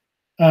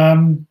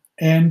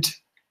 and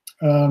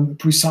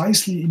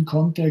precisely in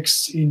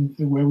contexts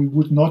where we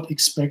would not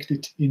expect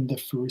it in the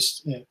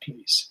first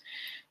place.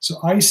 So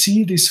I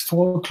see this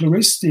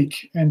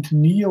folkloristic and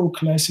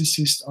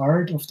neoclassicist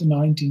art of the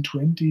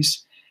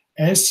 1920s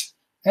as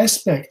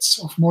aspects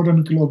of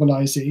modern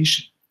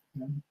globalization.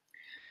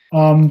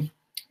 And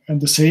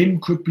the same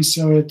could be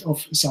said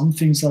of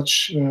something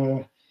such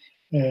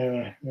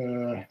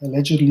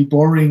allegedly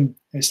boring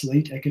as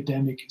late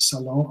academic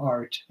salon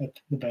art at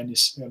the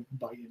Venice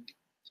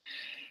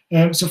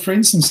Biennale. So for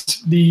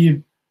instance,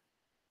 the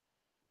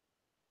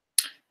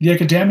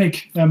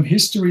academic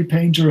history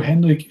painter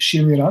Henryk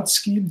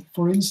Siemieradzki,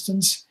 for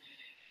instance,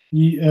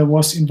 he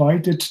was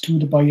invited to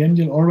the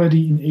biennial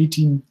already in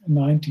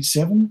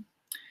 1897.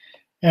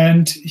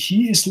 And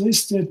he is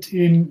listed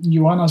in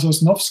Joanna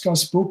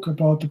Sosnowska's book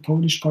about the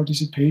Polish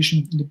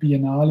participation in the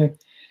Biennale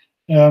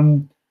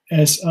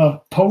as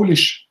a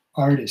Polish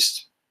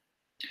artist.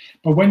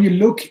 But when you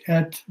look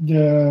at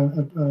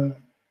the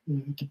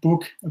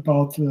book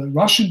about the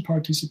Russian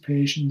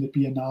participation in the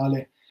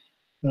Biennale,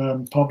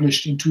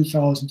 published in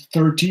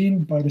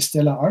 2013 by the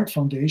Scheller Art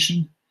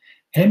Foundation,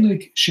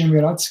 Henryk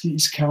Siemieradzki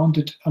is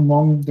counted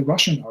among the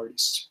Russian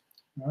artists.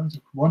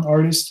 One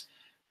artist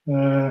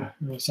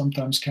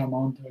sometimes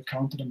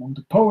counted among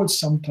the poets,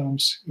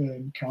 sometimes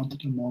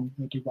counted among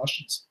the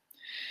Russians.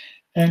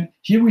 And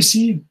here we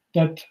see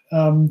that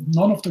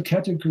none of the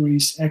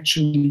categories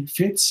actually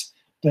fits,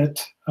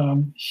 that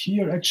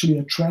here actually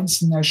a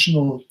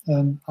transnational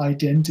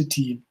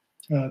identity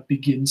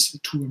begins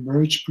to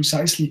emerge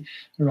precisely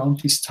around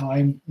this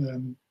time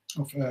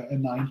of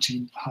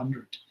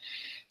 1900.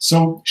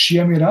 So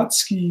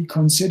Siemieradzki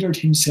considered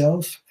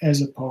himself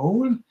as a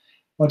Pole,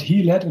 but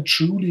he led a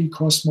truly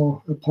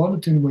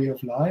cosmopolitan way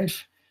of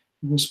life.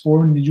 He was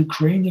born in the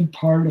Ukrainian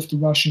part of the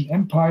Russian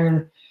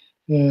Empire.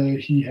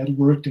 He had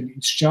worked in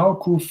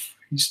Shalkov.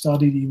 He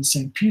studied in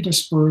St.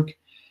 Petersburg.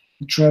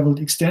 He traveled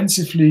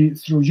extensively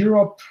through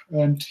Europe,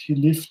 and he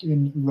lived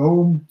in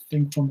Rome, I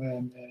think from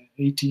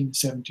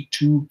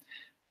 1872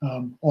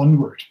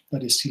 onward.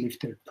 That is, he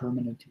lived there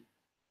permanently.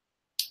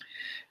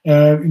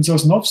 In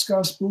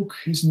Sosnowska's book,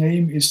 his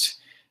name is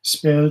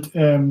spelled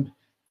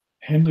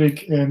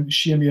Henryk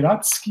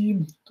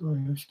Siemieradzki. Do I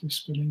have the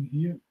spelling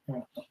here?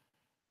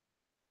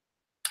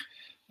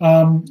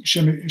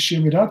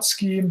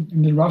 Siemieradzki.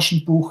 In the Russian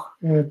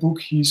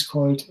book he is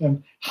called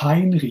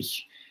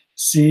Heinrich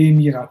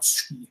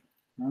Siemieradzki.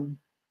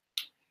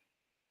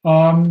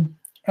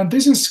 And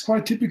this is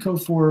quite typical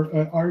for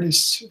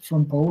artists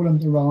from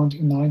Poland around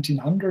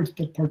 1900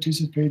 that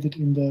participated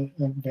in the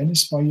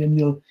Venice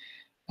Biennial.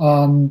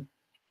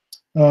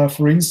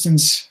 For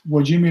instance,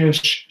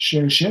 Włodzimierz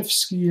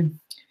Shereshevsky,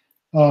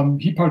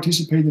 he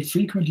participated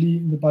frequently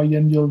in the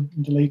biennial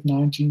in the late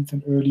 19th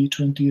and early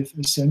 20th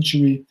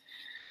century.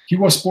 He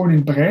was born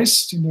in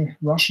Brest, in the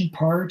Russian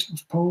part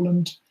of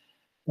Poland,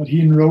 but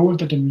he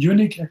enrolled at the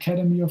Munich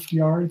Academy of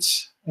the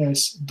Arts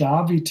as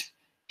David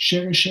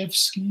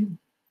Shereshevsky.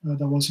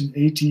 That was in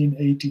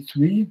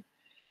 1883.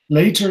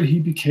 Later, he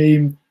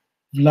became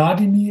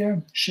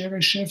Vladimir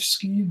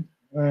Shereshevsky,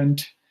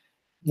 and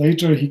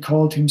later he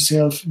called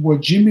himself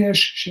Włodzimierz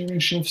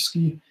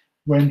Shereshevsky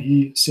when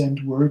he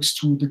sent works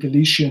to the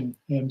Galician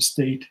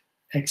State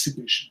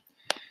Exhibition.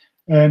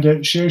 And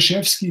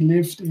Shereshevsky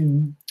lived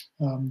in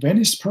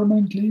Venice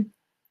permanently,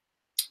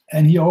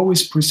 and he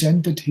always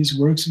presented his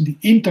works in the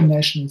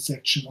international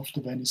section of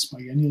the Venice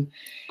Biennial,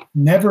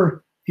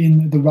 never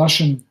in the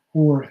Russian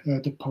or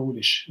the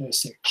Polish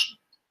section.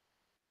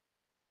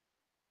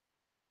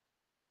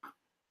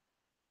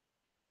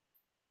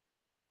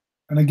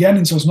 And again,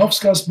 in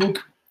Sosnowska's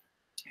book,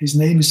 his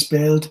name is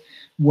spelled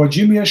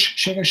Włodzimierz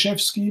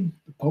Shereshevsky,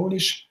 the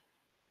Polish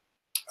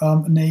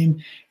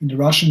name. In the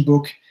Russian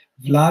book,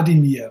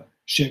 Vladimir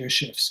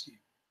Shereshevsky.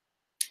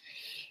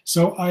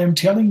 So I am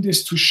telling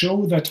this to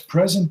show that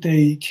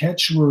present-day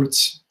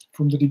catchwords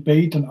from the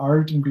debate on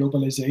art and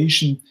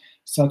globalization,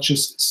 such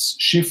as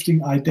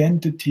shifting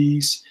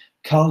identities,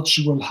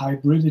 cultural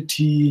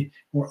hybridity,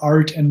 or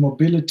art and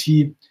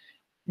mobility,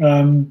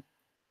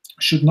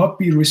 should not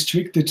be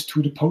restricted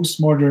to the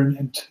postmodern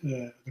and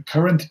the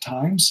current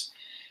times.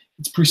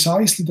 It's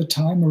precisely the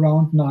time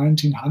around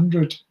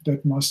 1900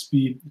 that must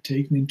be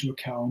taken into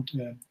account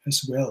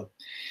as well.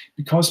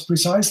 Because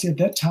precisely at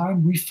that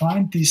time, we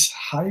find these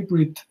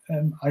hybrid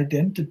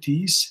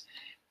identities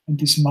and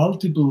these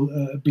multiple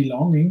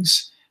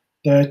belongings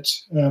that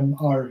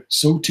are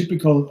so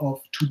typical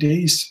of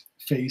today's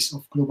phase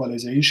of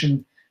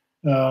globalization,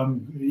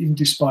 even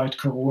despite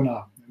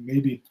Corona.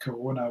 Maybe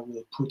Corona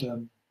will put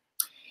an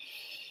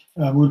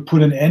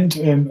end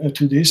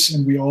to this,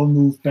 and we all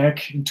move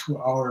back into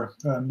our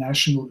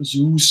national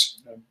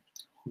zoos.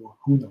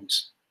 Who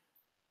knows?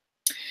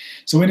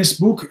 So in his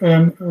book,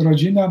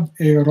 Rodzina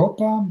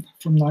Europa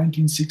from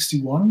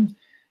 1961,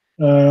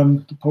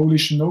 the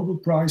Polish Nobel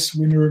Prize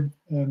winner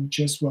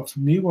Czesław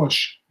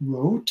Miłosz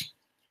wrote,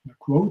 I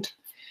quote,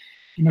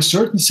 "In a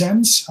certain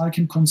sense, I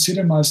can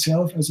consider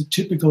myself as a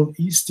typical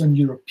Eastern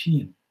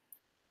European.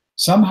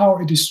 Somehow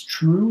it is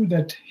true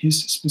that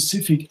his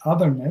specific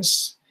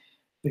otherness,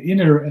 the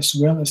inner as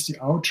well as the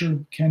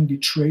outer, can be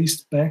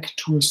traced back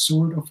to a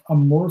sort of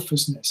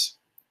amorphousness.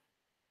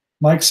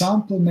 My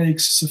example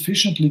makes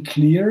sufficiently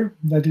clear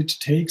that it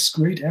takes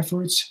great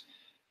efforts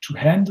to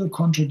handle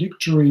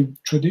contradictory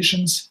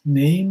traditions,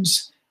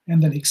 names,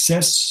 and an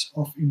excess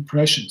of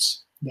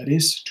impressions, that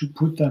is, to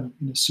put them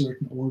in a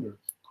certain order,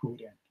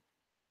 quote end.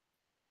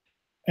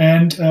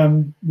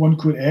 And one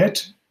could add,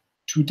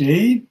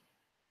 today,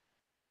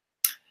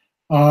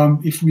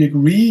 if we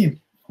agree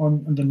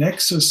on the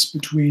nexus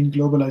between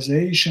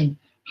globalization,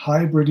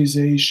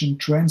 hybridization,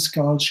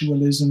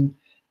 transculturalism,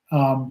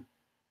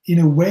 in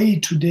a way,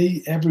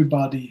 today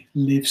everybody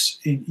lives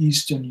in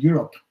Eastern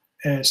Europe,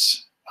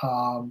 as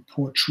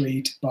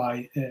portrayed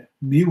by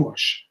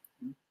Miłosz.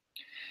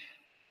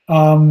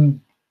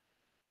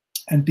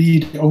 And be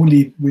it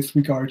only with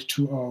regard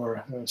to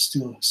our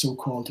still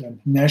so-called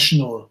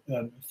national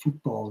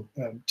football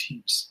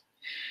teams.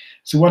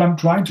 So what I'm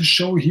trying to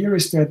show here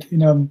is that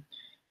in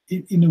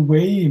a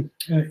way,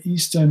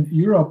 Eastern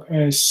Europe,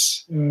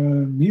 as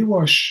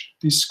Miłosz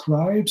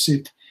describes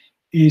it,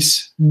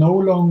 is no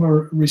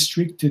longer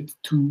restricted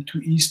to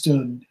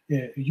Eastern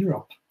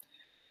Europe.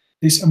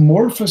 This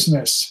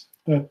amorphousness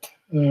that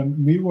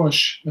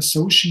Miłosz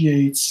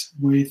associates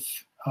with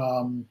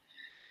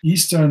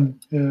Eastern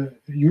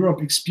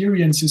Europe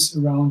experiences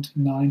around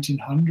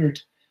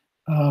 1900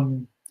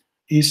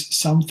 is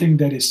something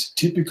that is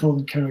typical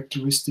and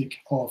characteristic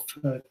of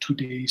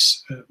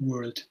today's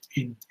world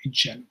in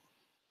general.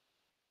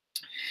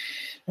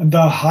 And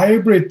the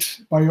hybrid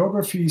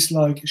biographies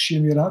like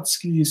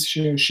Siemieratsky's,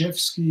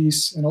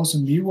 Shereshevsky's, and also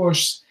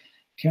Miłosz's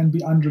can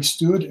be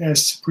understood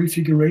as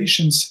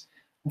prefigurations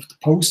of the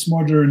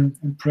postmodern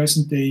and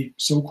present-day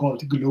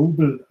so-called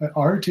global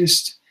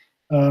artist,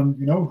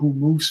 who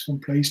moves from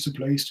place to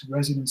place, to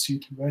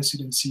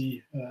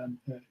residency,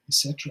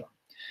 etc.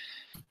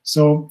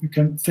 So you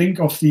can think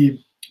of the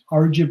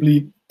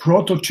arguably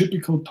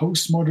prototypical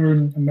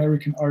postmodern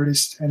American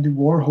artist Andy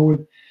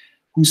Warhol,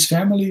 whose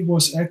family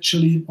was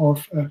actually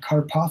of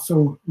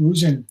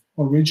Carpatho-Russian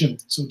origin,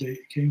 so they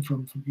came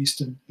from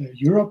Eastern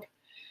Europe.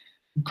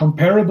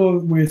 Comparable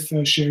with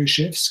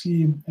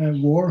Shereshevsky,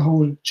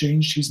 Warhol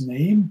changed his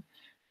name,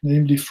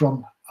 namely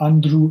from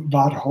Andrew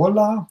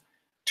Warhola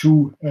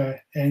to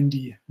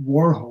Andy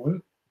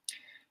Warhol.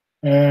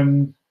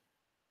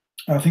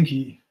 I think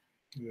he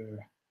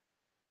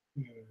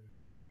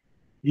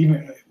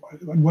even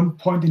at one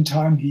point in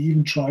time, he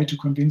even tried to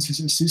convince his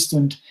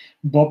assistant,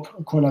 Bob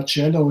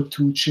Colacello,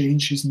 to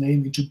change his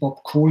name into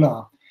Bob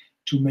Cola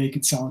to make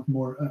it sound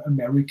more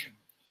American.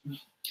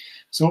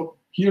 So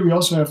here we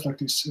also have like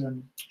this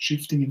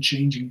shifting and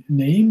changing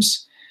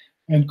names.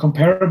 And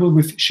comparable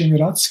with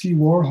Siemieratsky,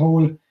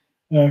 Warhol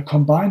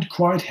combined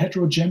quite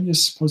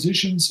heterogeneous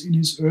positions in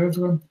his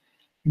oeuvre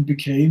and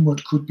became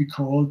what could be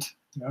called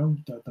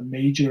the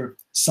major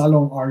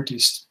salon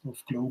artist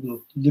of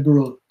global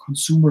liberal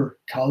consumer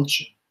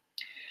culture.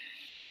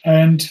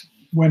 And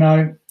when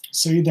I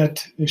say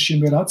that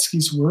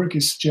Siemieratsky's work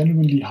is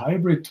genuinely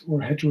hybrid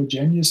or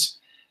heterogeneous,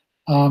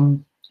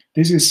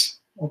 this is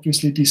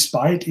obviously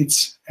despite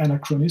its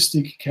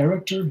anachronistic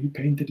character. He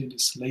painted in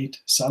this late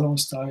salon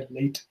style,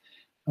 late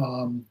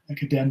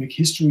academic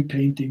history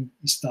painting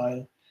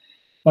style,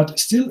 but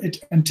still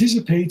it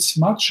anticipates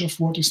much of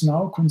what is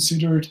now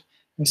considered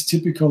as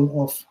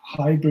typical of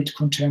hybrid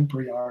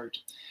contemporary art.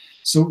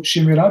 So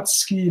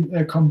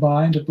Siemieratsky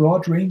combined a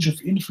broad range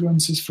of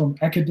influences from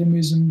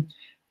academicism,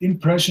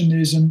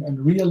 impressionism, and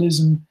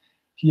realism.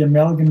 He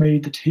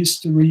amalgamated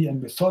history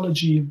and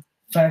mythology,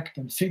 fact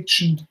and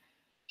fiction.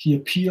 He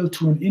appealed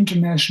to an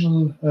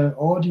international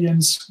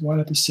audience, while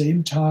at the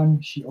same time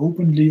he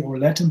openly or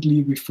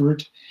latently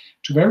referred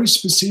to very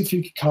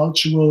specific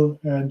cultural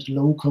and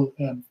local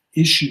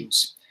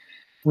issues.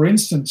 For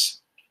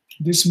instance,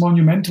 this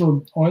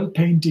monumental oil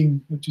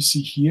painting that you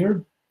see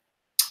here,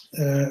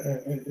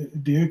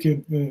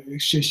 Dirke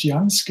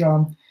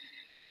Szczecianska,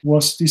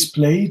 was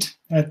displayed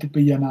at the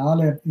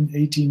Biennale in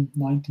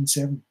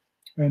 1897.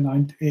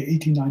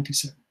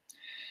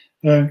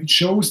 It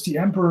shows the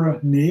Emperor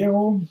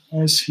Nero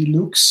as he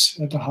looks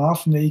at a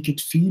half-naked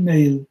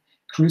female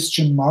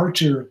Christian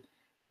martyr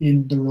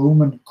in the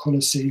Roman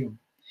Colosseum.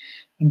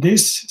 And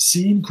this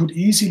scene could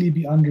easily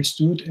be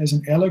understood as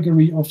an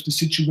allegory of the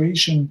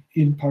situation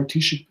in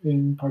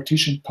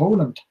partitioned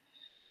Poland,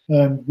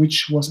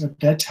 which was at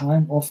that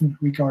time often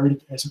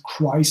regarded as a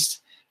Christ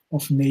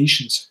of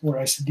nations or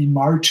as the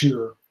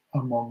martyr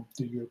among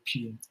the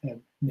European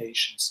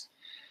nations.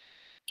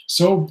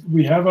 So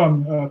we have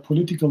a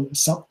political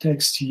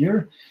subtext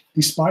here,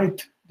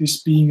 despite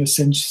this being a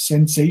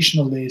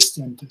sensationalist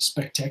and a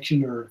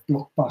spectacular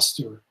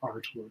blockbuster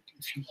artwork,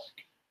 if you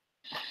like.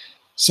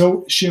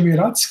 So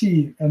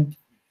Siemieratsky, and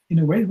in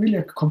a way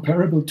really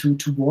comparable to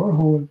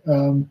Warhol,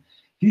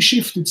 he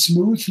shifted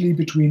smoothly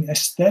between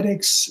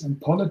aesthetics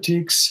and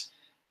politics,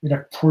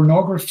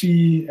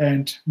 pornography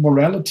and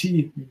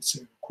morality. It's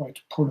a quite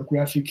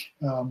pornographic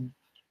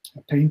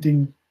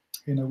painting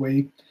in a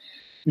way,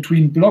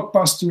 between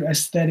blockbuster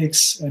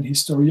aesthetics and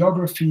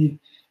historiography,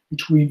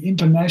 between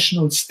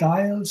international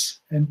styles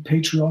and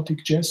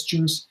patriotic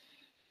gestures.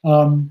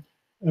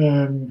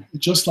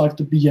 just like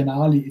the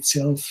Biennale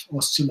itself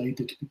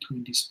oscillated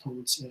between these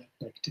poles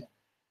back then.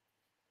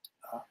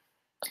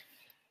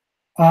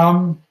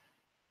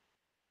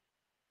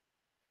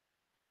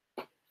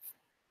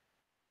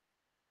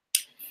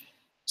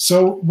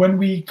 So when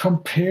we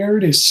compare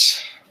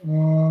this, let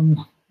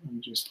me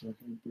just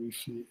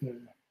briefly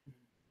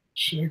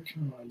check.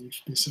 I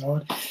leave this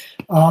out.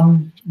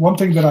 One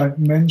thing that I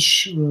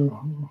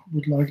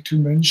would like to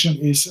mention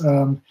is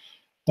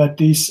that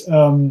this.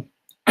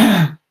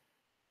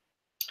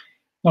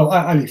 No,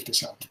 I leave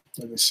this out.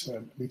 That is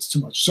it's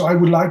too much. So I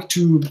would like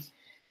to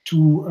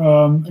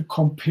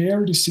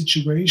compare the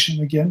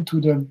situation again to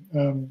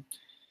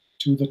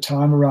the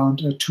time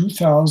around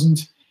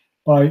 2000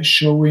 by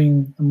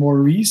showing a more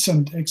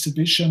recent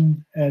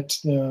exhibition at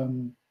the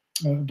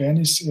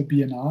Venice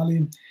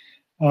Biennale,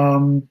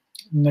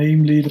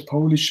 namely the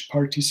Polish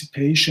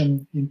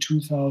participation in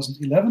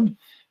 2011.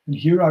 And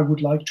here I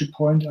would like to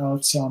point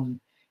out some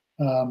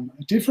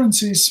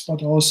differences,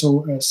 but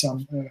also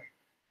some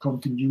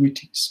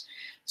continuities.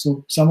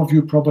 So some of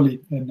you probably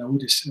know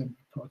this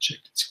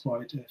project. It's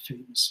quite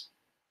famous.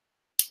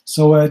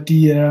 So at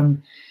the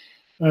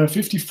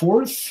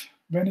 54th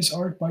Venice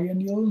Art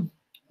Biennale,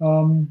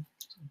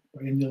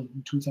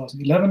 in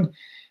 2011,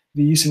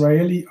 the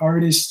Israeli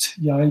artist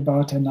Yael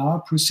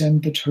Bartana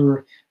presented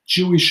her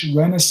Jewish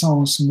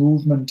Renaissance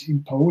movement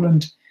in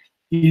Poland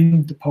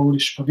in the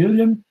Polish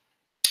pavilion,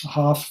 a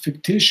half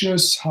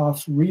fictitious,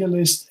 half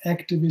realist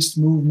activist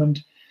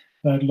movement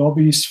that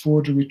lobbies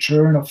for the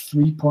return of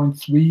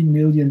 3.3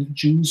 million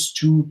Jews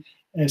to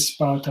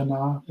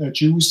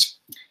Jews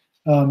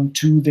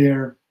to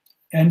their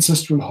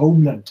ancestral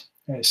homeland,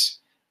 as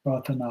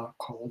Bartana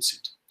calls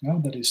it. Yeah,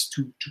 that is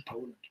to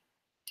Poland.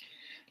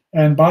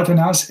 And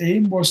Bartana's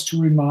aim was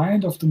to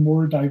remind of the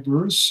more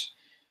diverse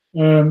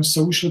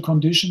social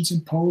conditions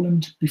in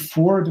Poland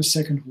before the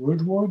Second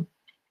World War,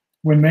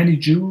 when many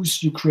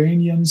Jews,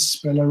 Ukrainians,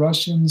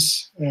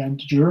 Belarusians, and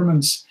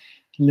Germans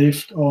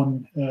lived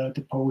on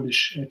the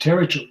Polish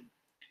territory.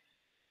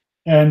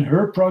 And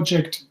her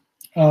project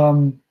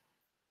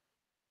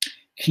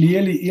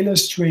clearly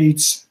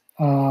illustrates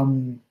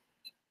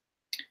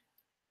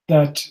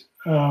that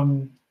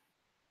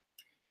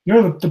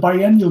the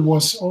biennial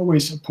was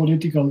always a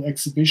political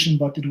exhibition,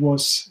 but it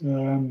was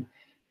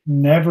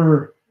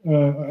never,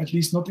 at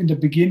least not in the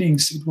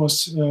beginnings, it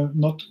was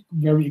not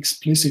very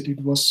explicit. It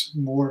was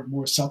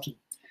more subtle.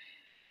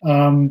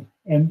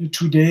 And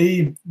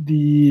today,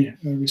 the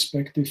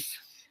respective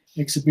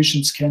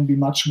exhibitions can be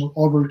much more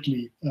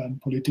overtly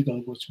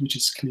political, which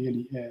is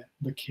clearly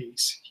the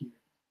case here.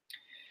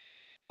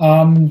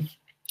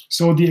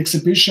 So the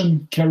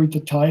exhibition carried the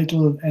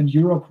title "And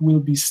Europe Will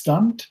Be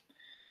Stunned,"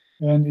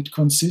 and it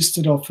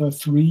consisted of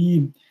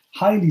 3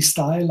 highly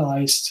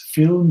stylized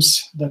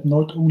films that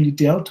not only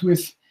dealt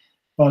with,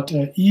 but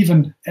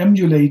even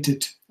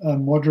emulated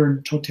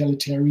modern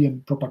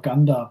totalitarian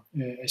propaganda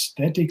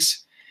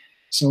aesthetics.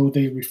 So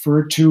they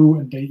referred to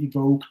and they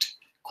evoked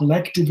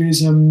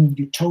collectivism,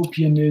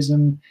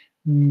 utopianism,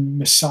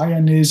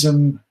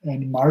 messianism,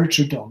 and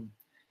martyrdom,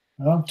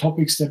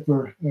 topics that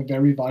were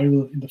very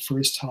viral in the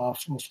first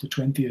half of the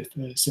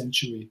 20th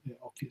century,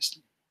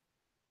 obviously.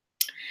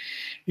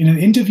 In an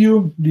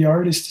interview, the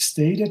artist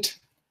stated,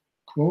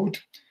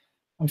 quote,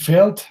 "I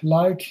felt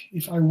like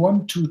if I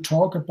want to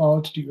talk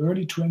about the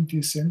early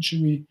 20th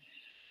century,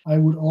 I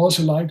would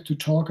also like to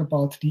talk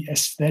about the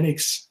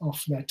aesthetics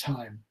of that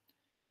time.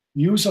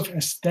 The use of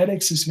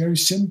aesthetics is very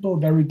simple,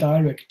 very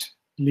direct.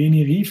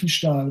 Leni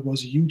Riefenstahl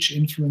was a huge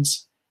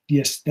influence, the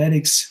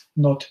aesthetics,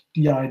 not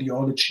the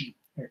ideology,"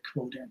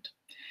 quote end.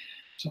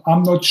 So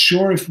I'm not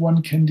sure if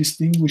one can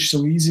distinguish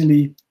so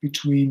easily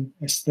between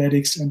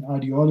aesthetics and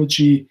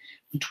ideology,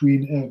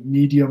 between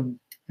medium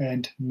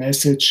and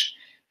message.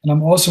 And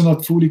I'm also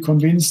not fully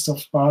convinced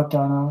of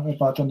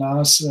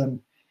Bartana's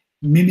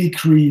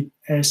mimicry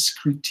as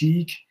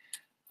critique.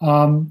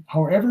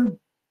 However,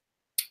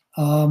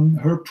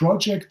 her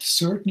project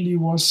certainly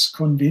was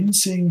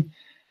convincing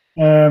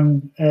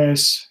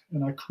as,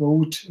 and I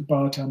quote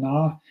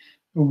Bartana,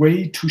 "a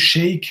way to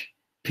shake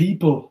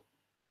people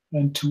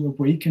and to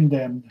awaken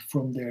them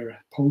from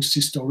their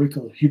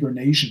post-historical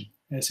hibernation,"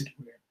 as it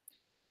were.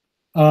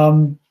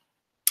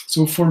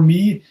 So for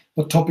me,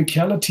 the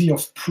topicality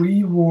of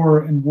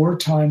pre-war and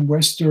wartime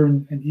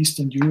Western and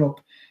Eastern Europe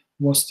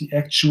was the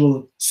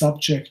actual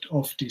subject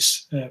of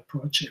this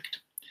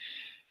project.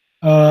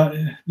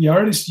 The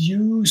artist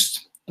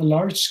used the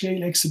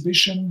large-scale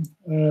exhibition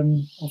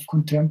of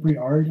contemporary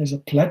art as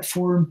a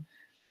platform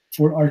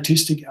for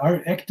artistic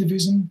art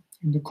activism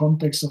in the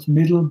context of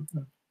Middle,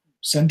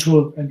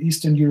 Central, and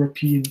Eastern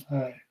European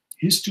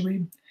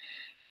history.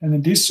 And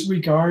in this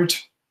regard,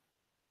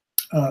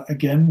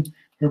 again,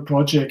 her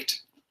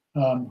project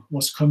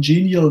was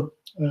congenial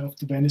of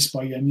the Venice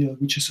Biennial,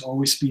 which has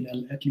always been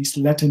at least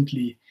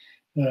latently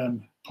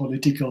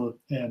political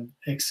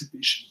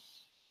exhibition.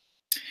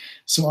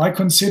 So I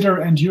consider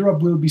 "And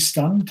Europe Will Be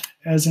Stunned"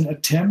 as an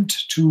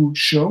attempt to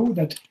show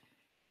that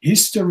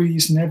history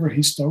is never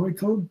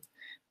historical,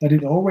 that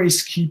it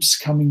always keeps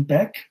coming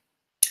back,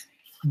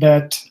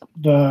 that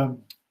the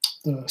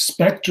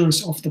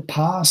specters of the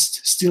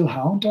past still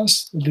haunt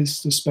us, that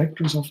is, the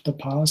specters of the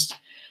past,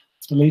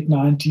 the late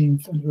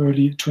 19th and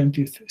early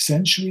 20th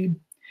century,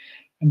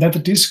 and that the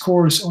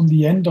discourse on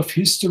the end of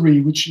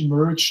history, which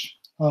emerged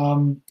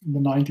in the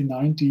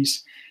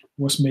 1990s,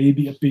 was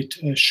maybe a bit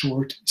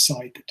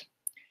short-sighted.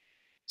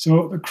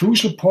 So the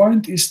crucial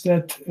point is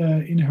that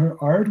in her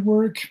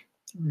artwork,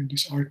 or in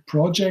this art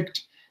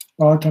project,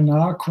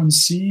 Bartana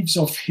conceives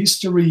of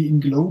history in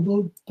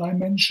global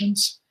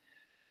dimensions,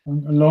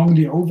 along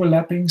the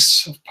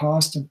overlappings of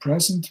past and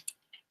present.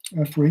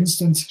 For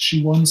instance,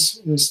 she once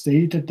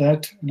stated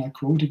that, and I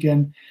quote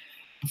again,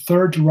 "The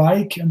Third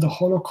Reich and the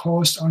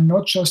Holocaust are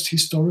not just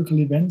historical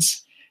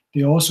events,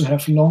 they also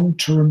have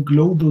long-term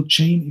global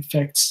chain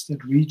effects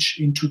that reach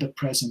into the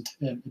present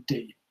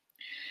day."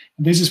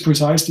 And this is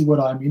precisely what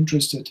I'm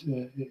interested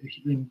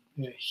in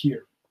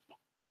here.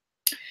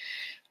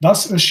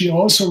 Thus, she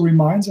also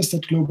reminds us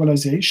that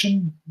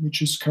globalization,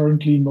 which is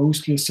currently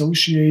mostly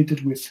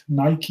associated with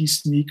Nike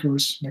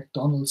sneakers,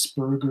 McDonald's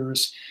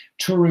burgers,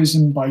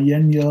 tourism,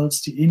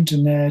 biennials, the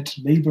internet,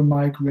 labor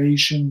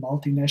migration,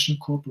 multinational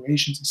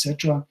corporations,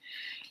 etc.,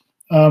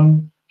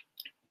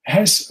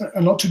 has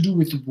a lot to do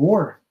with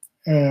war,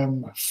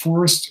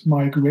 forced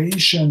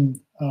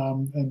migration,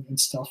 and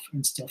stuff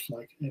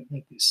like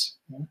this.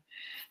 Yeah?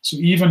 So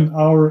even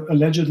our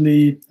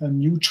allegedly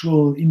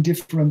neutral,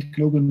 indifferent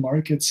global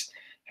markets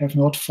have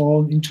not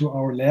fallen into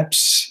our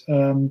laps,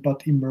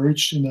 but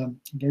emerged in a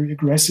very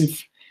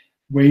aggressive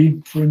way.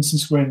 For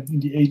instance, when in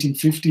the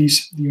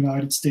 1850s, the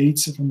United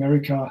States of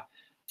America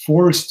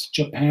forced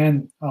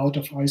Japan out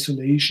of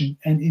isolation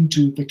and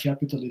into the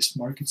capitalist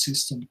market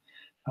system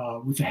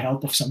with the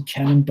help of some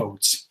cannon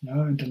boats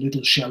and a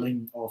little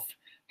shelling of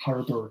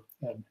harbor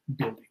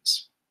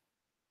buildings.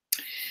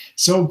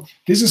 So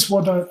this is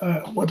what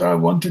I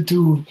wanted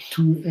to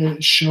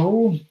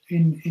show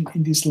in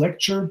this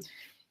lecture.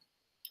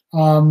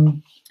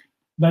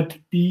 That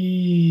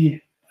the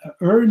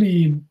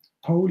early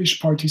Polish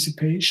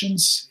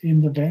participations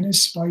in the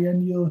Venice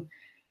Biennial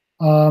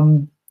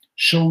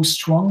show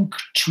strong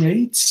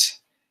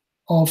traits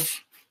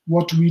of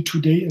what we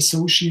today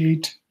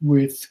associate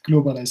with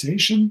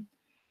globalization,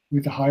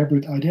 with the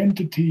hybrid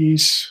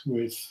identities,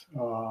 with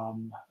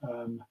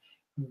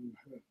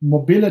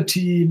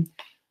mobility,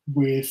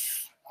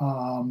 with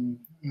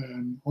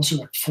also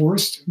like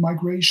forced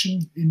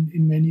migration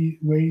in many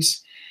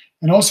ways,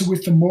 and also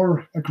with the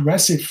more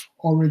aggressive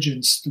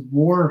origins, the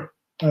war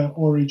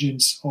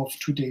origins of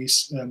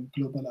today's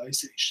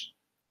globalization.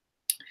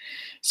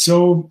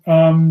 So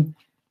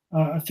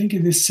I think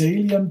it is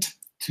salient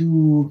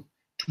to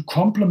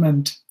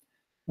complement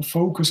a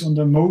focus on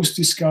the most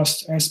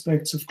discussed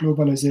aspects of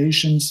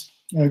globalization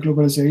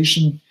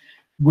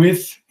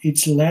with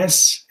its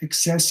less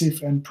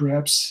excessive and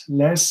perhaps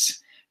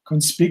less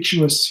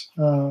conspicuous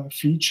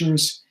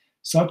features,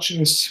 such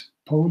as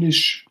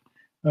Polish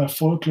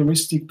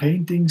folkloristic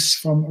paintings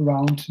from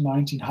around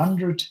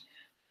 1900,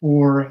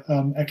 or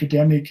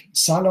academic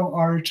salon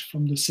art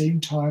from the same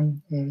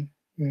time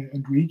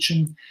and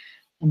region,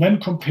 and then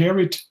compare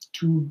it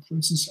to, for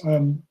instance,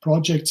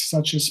 projects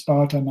such as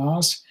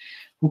Bartana's,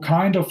 who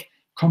kind of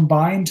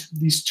combined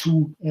these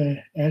two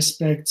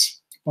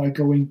aspects by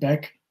going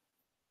back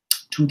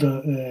to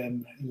the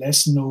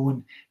less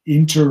known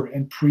inter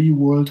and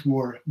pre-World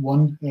War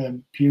I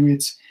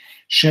periods,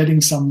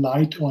 shedding some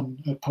light on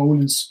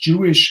Poland's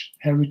Jewish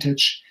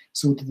heritage,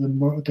 so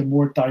the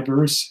more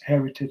diverse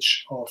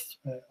heritage of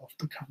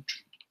the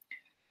country.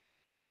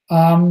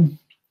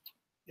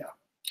 Yeah.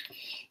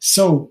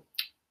 So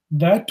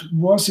that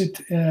was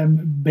it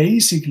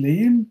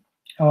basically,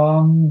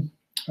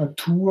 a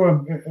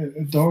tour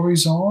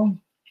d'horizon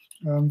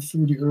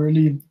through the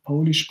early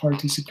Polish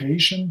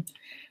participation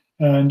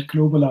and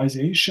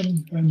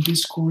globalization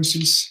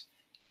discourses.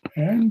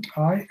 And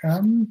I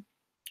am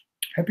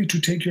happy to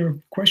take your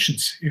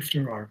questions if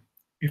there are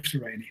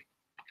any.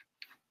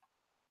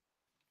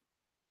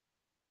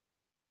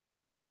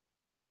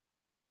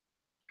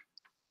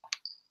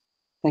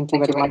 Thank you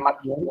very much.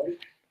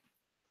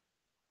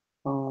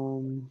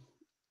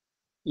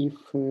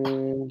 If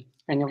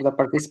any of the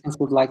participants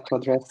would like to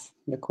address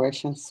the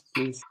questions,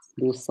 please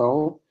do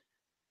so.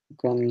 You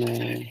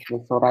can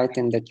also write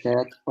in the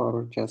chat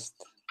or just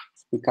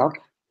speak up.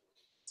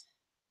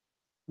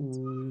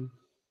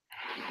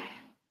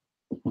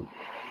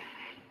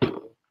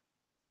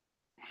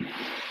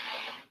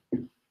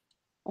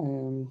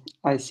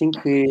 I think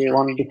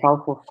on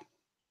behalf of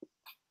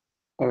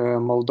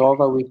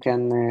Moldova, we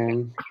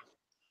can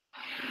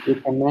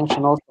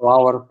mention also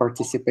our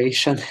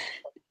participation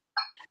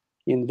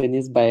in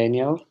Venice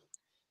Biennial,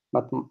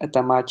 but at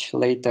a much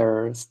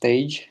later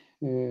stage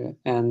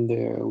and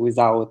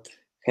without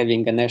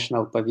having a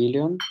national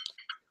pavilion.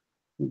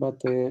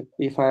 But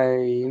if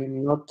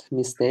I'm not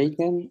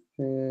mistaken,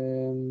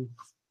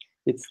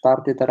 it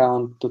started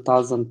around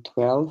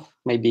 2012,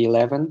 maybe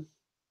 11,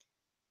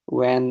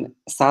 when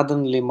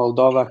suddenly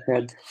Moldova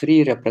had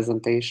 3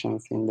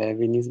 representations in the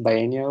Venice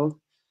Biennial.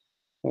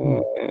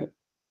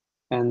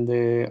 and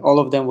all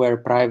of them were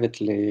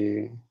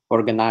privately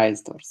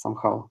organized or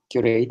somehow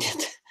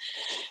curated.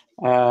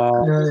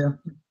 Yeah.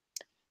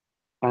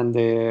 And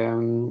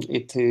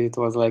it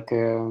was like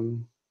a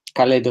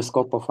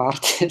kaleidoscope of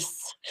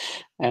artists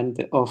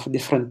and of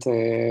different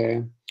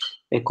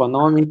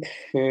economic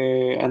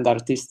and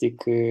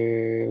artistic,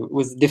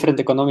 with different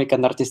economic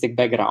and artistic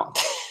background.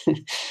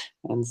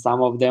 And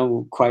some of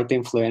them quite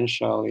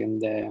influential in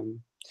the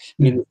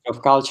Ministry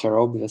of Culture,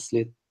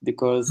 obviously,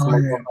 because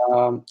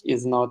Moldova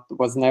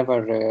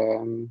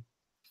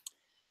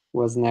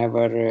was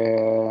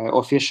never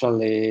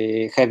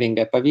officially having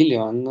a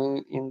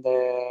pavilion in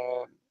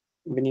the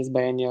Venice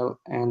Biennial,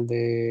 and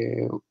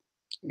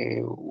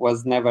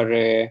was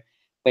never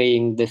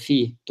paying the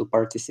fee to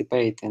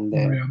participate in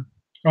the.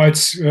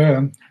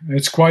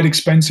 It's quite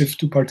expensive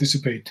to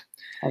participate.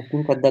 I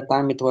think at that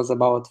time it was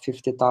about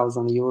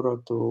 50,000 euro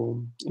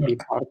to be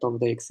part of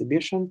the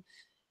exhibition.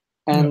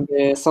 And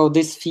so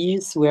these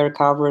fees were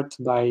covered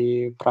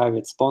by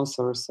private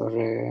sponsors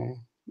or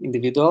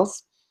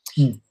individuals.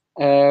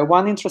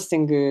 One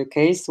interesting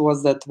case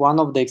was that one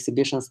of the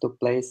exhibitions took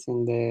place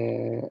in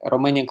the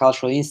Romanian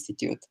Cultural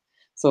Institute.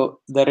 So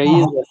there is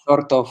a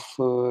sort of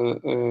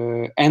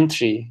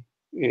entry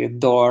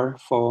door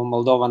for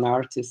Moldovan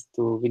artists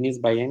to Venice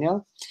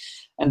Biennial.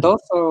 And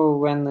also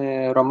when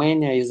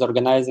Romania is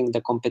organizing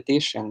the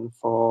competition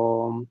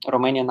for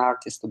Romanian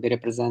artists to be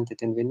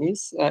represented in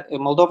Venice,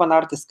 Moldovan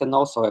artists can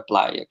also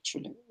apply,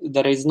 actually.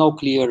 There is no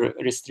clear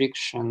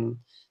restriction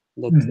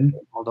that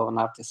Moldovan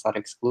artists are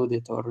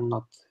excluded or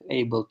not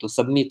able to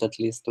submit, at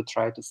least to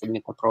try to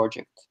submit a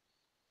project.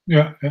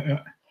 Yeah.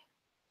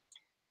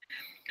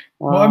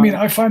 Well, I mean,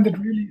 I find it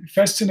really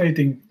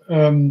fascinating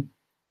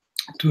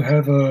to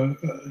have a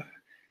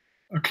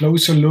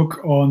closer look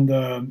on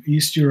the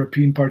East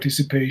European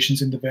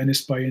participations in the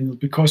Venice Biennial,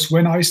 because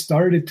when I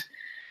started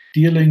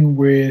dealing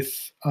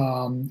with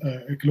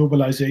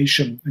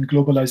globalization and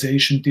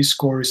globalization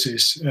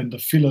discourses and the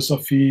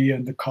philosophy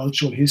and the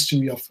cultural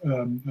history of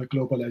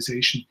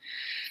globalization,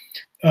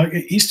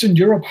 Eastern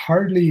Europe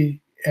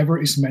hardly ever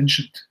is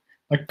mentioned.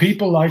 Like,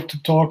 people like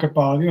to talk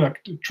about,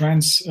 like the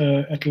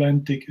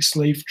transatlantic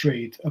slave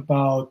trade,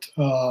 about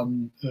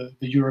the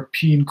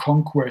European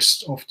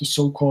conquest of the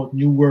so-called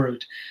New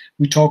World.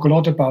 We talk a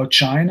lot about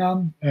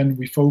China, and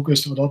we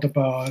focus a lot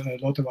about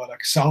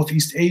like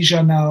Southeast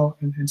Asia now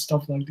and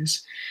stuff like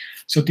this.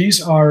 So these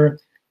are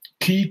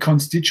key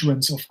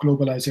constituents of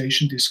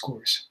globalization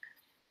discourse,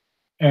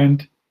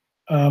 and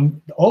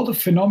all the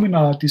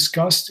phenomena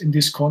discussed in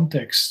this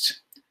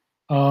context,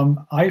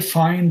 I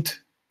find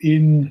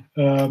in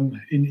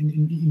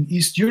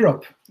East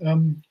Europe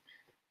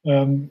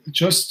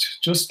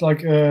just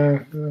like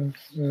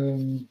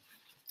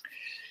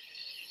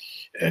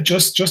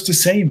just the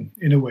same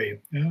in a way.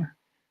 Yeah.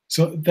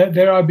 So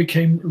there I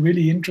became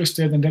really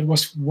interested, and that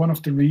was one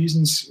of the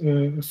reasons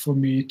for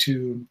me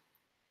to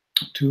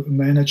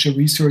manage a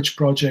research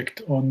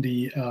project on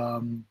the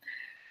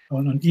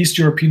on East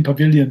European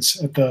pavilions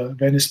at the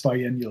Venice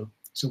Biennial.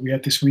 So we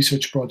had this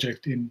research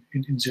project in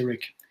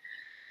Zurich,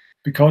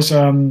 because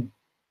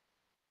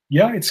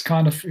yeah, it's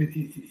kind of,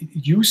 it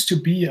used to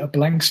be a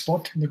blank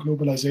spot in the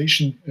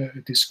globalization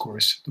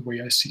discourse, the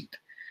way I see it.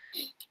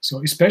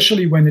 So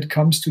especially when it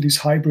comes to these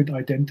hybrid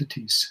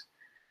identities,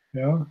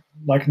 yeah,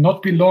 like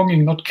not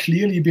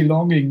clearly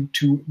belonging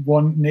to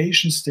one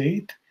nation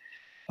state,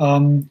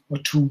 or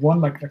to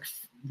one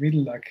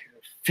really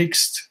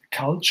fixed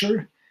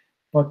culture,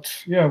 but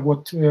yeah,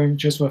 what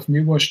Czesław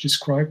Miłosz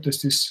described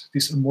as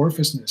this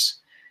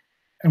amorphousness.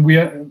 And we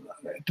are,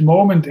 at the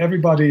moment,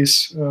 everybody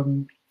is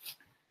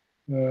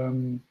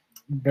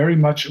very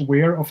much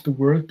aware of the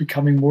world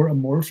becoming more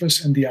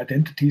amorphous and the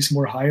identities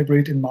more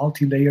hybrid and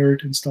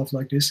multi-layered and stuff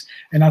like this.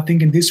 And I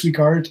think in this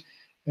regard,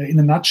 in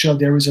a nutshell,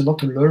 there is a lot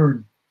to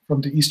learn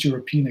from the East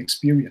European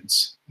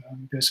experience.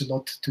 There's a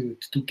lot to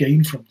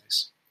gain from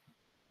this.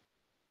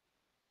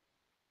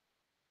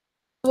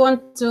 I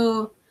want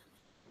to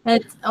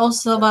add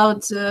also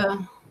about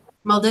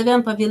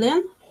Moldavian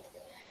Pavilion.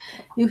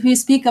 If we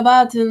speak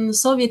about in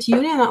Soviet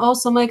Union, I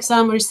also make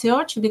some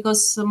research,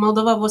 because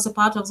Moldova was a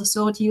part of the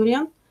Soviet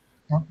Union.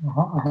 And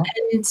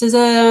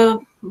the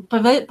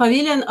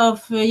pavilion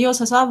of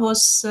USSR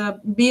was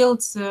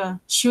built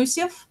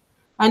Shushev,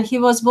 and he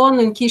was born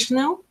in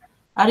Chisinau,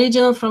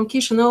 original from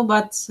Chisinau,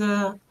 but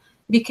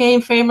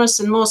became famous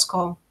in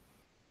Moscow.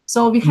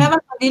 So we have a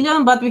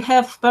pavilion, but we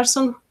have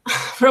person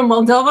from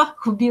Moldova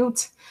who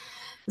built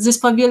this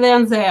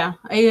pavilion there.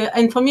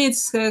 And for me,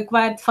 it's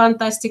quite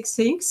fantastic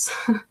things.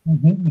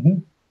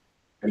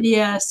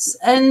 Yes,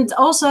 and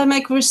also I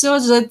make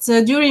research that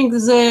during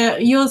the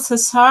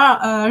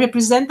USSR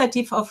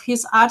representative of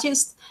his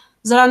artist,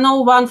 there are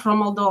no one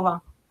from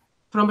Moldova,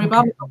 from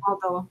Republic of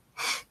Moldova.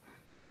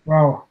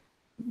 Wow.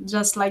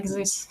 Just like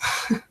this.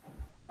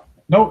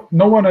 No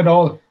one at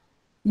all.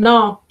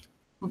 No.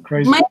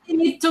 Crazy. Maybe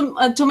need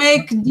to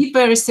make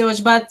deeper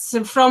research, but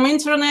from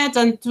internet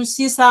and to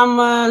see some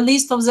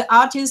list of the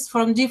artists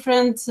from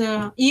different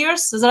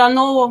years, there are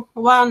no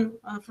one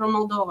from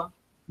Moldova.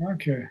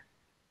 Okay.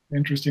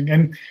 Interesting.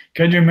 And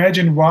can you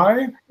imagine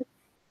why?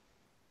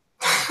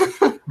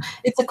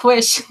 It's a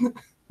question.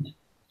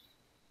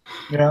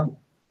 Yeah.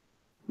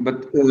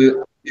 But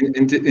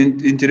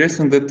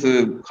interesting that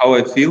how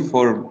I feel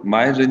for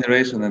my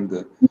generation,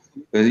 and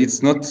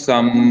it's not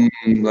some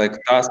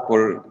like task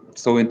or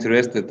so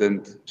interested.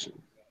 And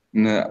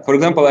for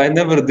example, I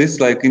never this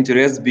like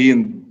interest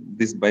being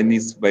this by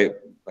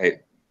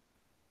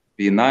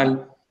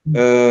Biennale,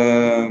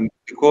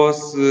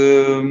 because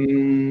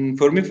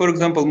for me, for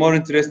example, more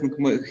interesting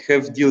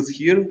have deals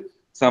here,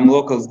 some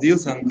local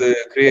deals, and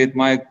create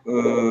my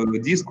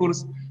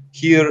discourse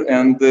here.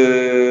 And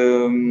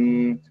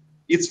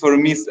it's for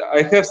me,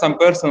 I have some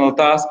personal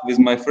task with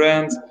my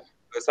friends,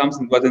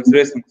 something but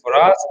interesting for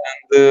us.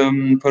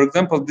 And for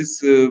example, this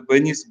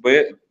Venice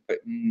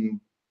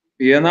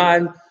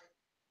Biennale,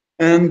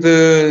 and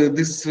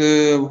this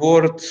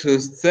word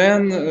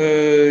scene,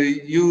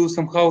 you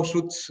somehow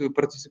should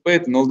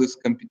participate in all this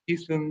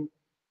competition,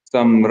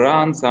 some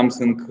run,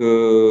 something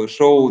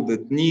show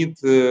that need,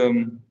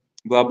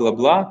 blah, blah,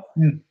 blah.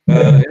 And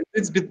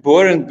it's a bit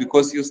boring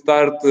because you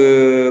start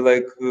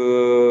like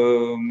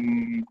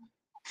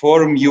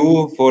form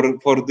you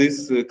for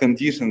this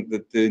condition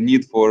that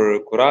need for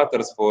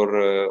curators,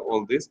 for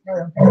all this.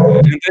 And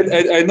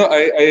I know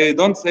I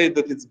don't say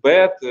that it's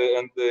bad,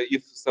 and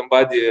if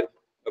somebody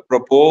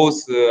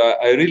propose,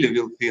 I really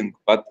will think.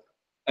 But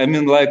I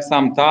mean, like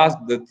some task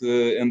that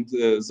and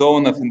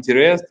zone of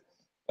interest.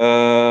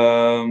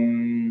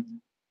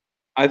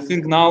 I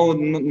think now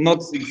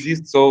not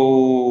exist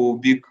so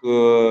big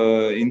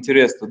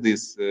interest to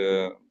this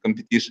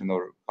competition,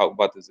 or how,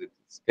 what is it?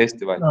 It's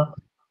festival.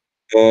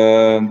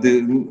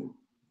 In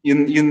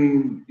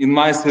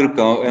my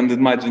circle and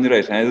in my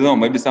generation, I don't know.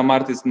 Maybe some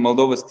artists in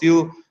Moldova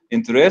still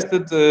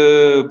interested,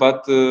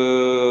 but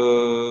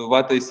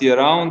what I see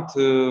around,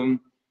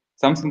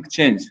 something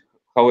changed.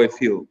 How I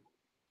feel.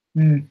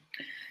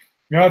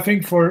 Yeah, I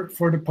think for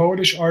the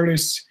Polish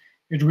artists,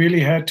 it really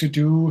had to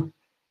do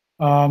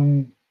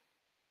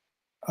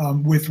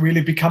with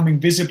really becoming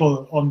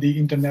visible on the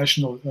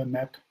international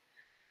map.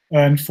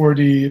 And for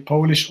the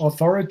Polish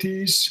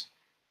authorities,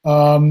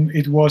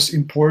 it was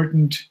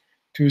important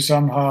to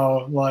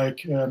somehow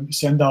like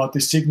send out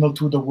the signal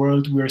to the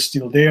world: we're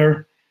still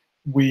there.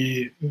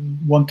 We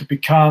want to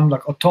become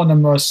like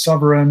autonomous,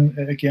 sovereign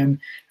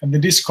again. And in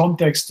this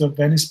context, the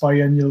Venice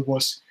Biennial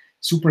was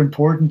super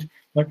important.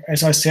 Like,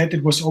 as I said,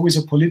 it was always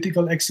a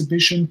political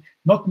exhibition,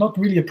 not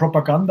really a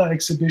propaganda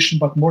exhibition,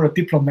 but more a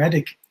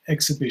diplomatic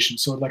exhibition.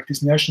 So like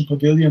these national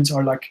pavilions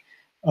are like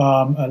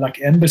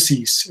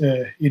embassies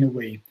in a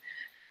way.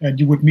 And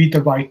you would meet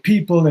the right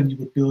people, and you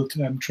would build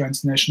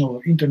transnational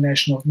or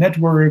international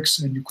networks,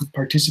 and you could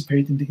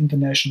participate in the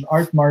international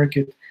art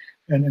market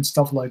and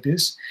stuff like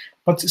this.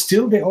 But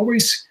still, they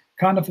always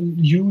kind of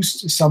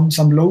used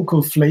some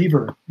local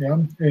flavor, yeah,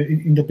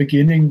 in the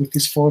beginning with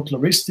this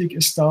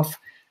folkloristic stuff.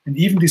 And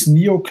even these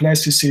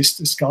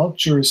neoclassicist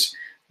sculptures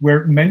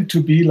were meant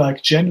to be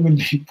like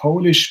genuinely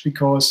Polish,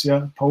 because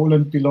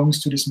Poland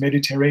belongs to this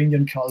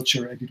Mediterranean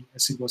culture,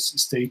 as it was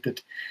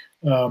stated,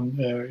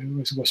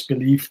 was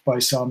believed by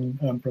some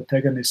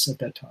protagonists at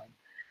that time.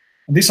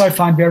 And this I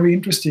find very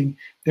interesting.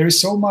 There is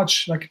so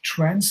much like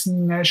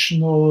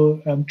transnational,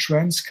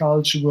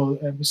 transcultural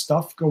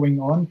stuff going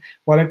on,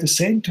 while at the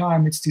same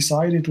time it's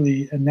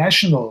decidedly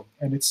national,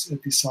 and it's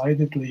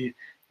decidedly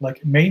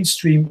like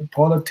mainstream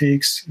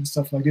politics and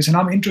stuff like this. And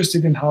I'm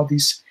interested in how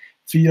these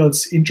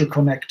fields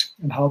interconnect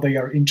and how they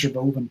are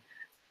interwoven.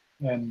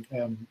 And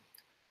in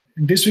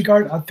this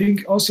regard, I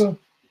think also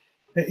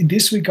in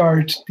this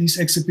regard, these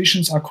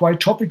exhibitions are quite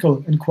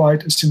topical and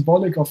quite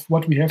symbolic of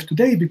what we have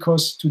today,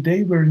 because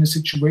today we're in a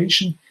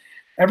situation,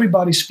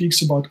 everybody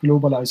speaks about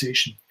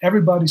globalization.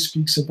 Everybody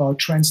speaks about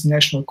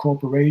transnational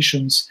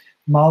corporations,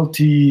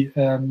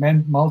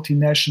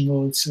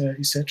 multinationals,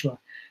 etc.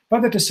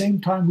 But at the same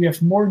time, we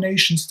have more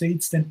nation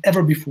states than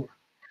ever before.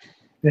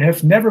 There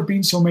have never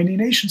been so many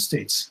nation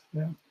states.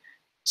 Yeah.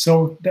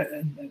 So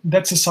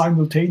that's a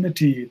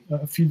simultaneity,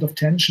 a field of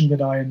tension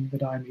that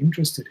I'm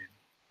interested in.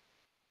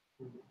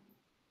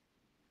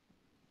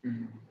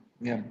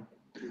 Yeah.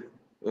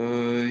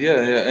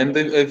 Yeah, and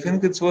I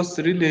think it was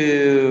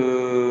really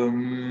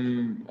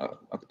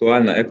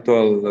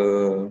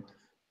actual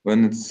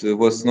when it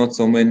was not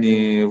so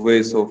many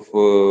ways of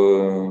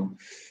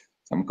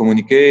some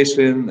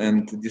communication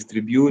and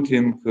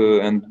distributing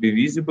and be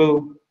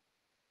visible,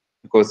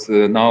 because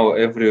now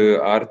every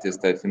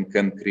artist, I think,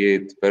 can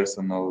create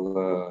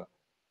personal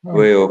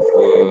way of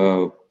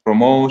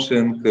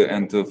promotion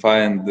and to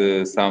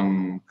find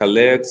some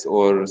colleagues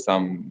or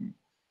some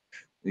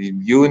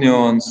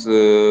unions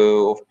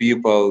of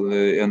people,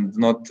 and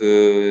not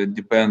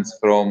depends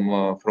from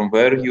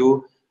where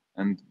you,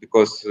 and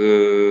because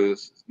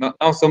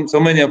now so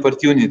many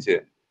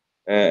opportunity,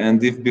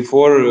 and if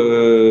before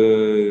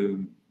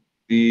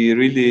we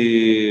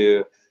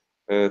really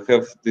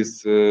have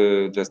this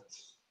just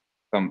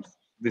some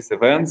these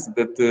events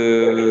that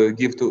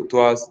give to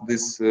us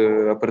this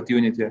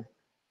opportunity.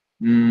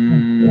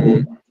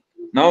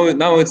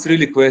 Now it's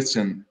really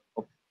question.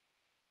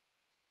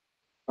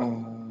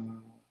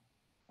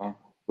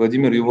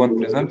 Vladimir, you want to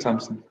present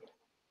something?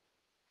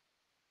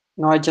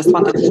 No, I just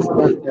wanted to share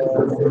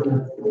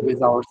the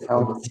with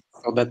ourselves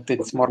so that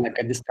it's more like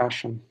a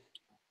discussion.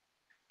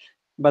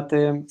 But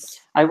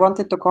I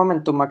wanted to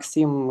comment to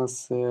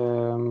Maxim's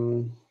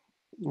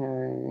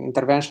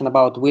intervention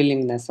about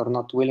willingness or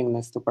not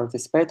willingness to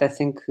participate. I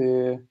think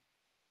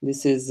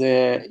this is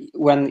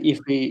when if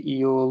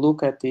you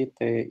look at it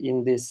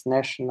in this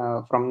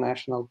from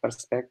national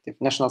perspective,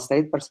 national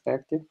state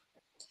perspective,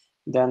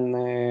 then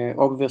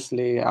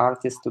obviously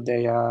artists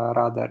today are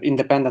rather,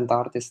 independent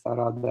artists are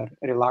rather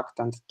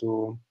reluctant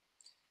to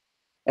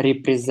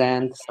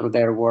represent through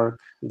their work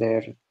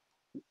the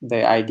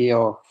idea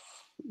of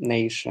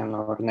nation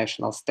or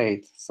national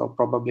state. So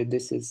probably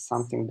this is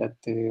something that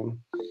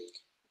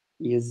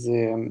is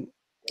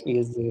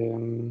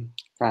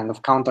kind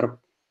of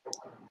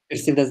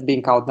perceived as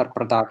being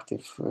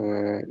counterproductive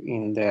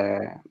in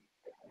the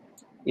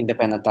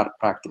independent art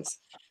practice.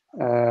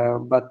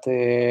 But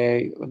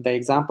the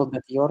example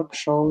that Jorg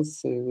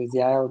shows with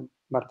Yael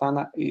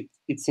Bartana,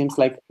 it seems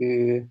like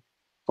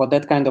for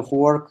that kind of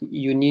work,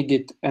 you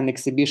needed an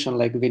exhibition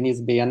like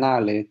Venice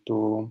Biennale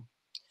to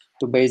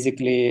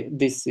basically,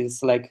 this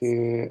is like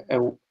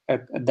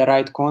the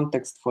right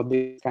context for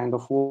this kind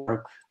of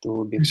work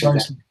to be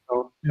presented.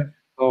 So, yeah.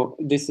 So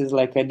this is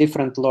like a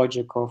different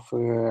logic of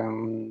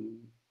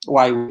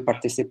why we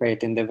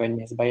participate in the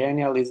Venice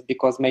Biennial, is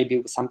because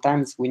maybe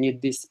sometimes we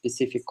need this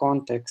specific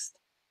context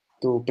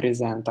to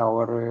present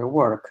our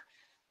work.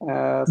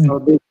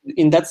 So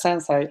in that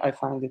sense, I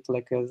find it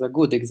like as a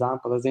good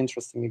example, as an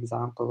interesting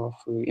example of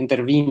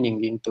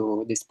intervening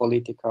into this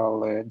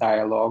political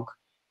dialogue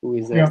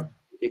with a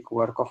specific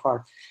work of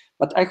art.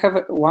 But I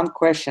have one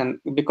question,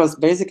 because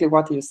basically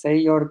what you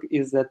say, Jorg,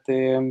 is that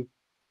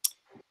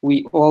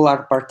we all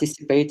are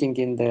participating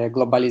in the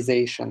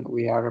globalization.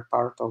 We are a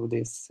part of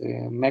this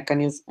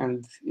mechanism,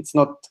 and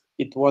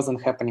it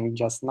wasn't happening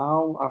just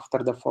now after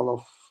the fall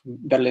of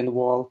Berlin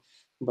Wall,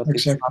 but it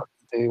started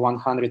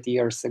 100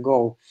 years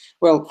ago.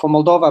 Well, for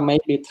Moldova,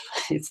 maybe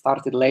it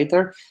started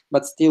later,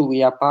 but still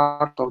we are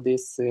part of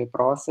this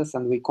process,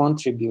 and we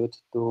contribute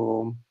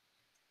to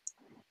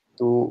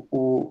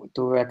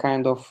a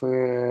kind of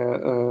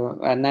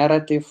a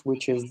narrative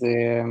which is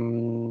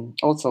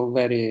also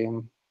very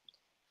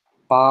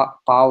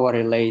power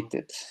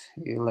related.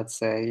 Let's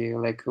say,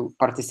 like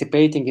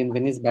participating in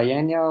Venice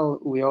Biennial,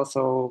 we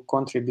also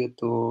contribute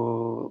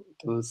to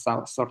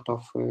some sort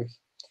of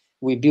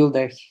we build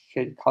a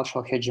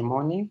cultural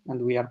hegemony,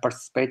 and we are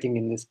participating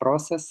in this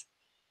process.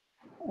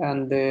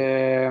 And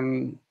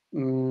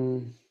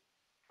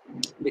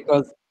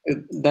because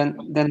then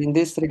in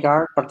this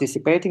regard,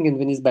 participating in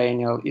Venice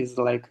Biennial is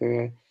like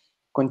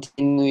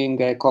continuing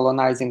a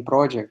colonizing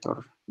project,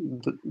 or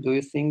do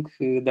you think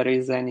there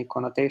is any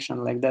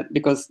connotation like that?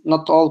 Because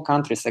not all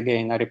countries,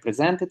 again, are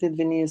represented in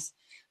Venice.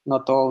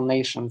 Not all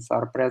nations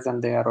are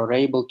present there or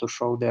able to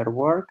show their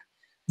work.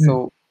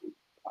 So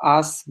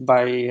us,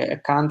 by a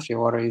country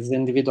or as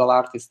individual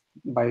artists,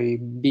 by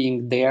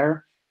being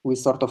there, we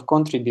sort of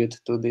contribute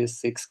to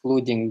this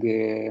excluding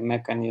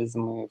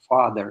mechanism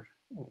for other.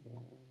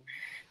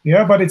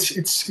 Yeah, but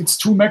it's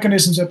two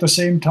mechanisms at the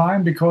same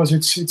time, because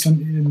it's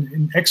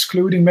an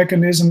excluding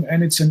mechanism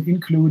and it's an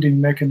including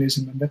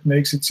mechanism, and that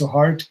makes it so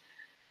hard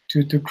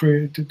to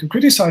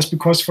criticize.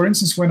 Because, for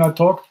instance, when I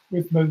talked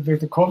with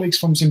the colleagues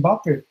from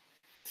Zimbabwe,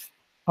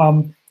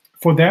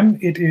 for them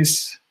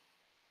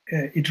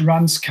it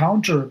runs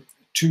counter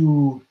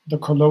to the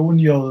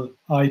colonial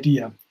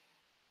idea.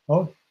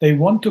 Well, they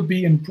want to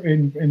be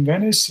in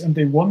Venice, and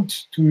they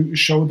want to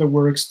show the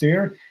works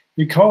there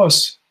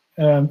because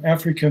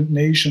African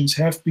nations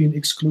have been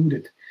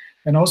excluded.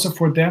 And also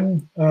for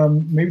them,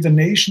 maybe the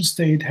nation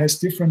state has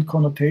different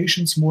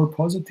connotations, more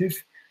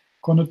positive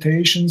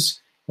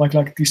connotations,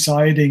 like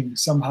deciding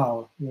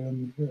somehow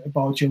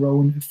about your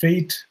own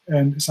fate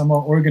and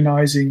somehow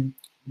organizing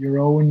your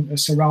own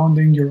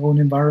surrounding, your own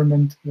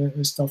environment,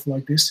 stuff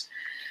like this.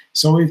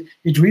 So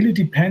it really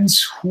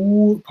depends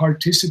who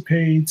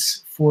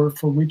participates for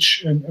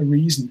which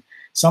reason.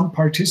 Some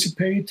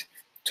participate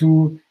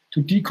to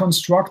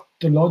deconstruct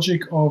the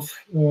logic of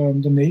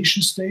the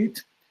nation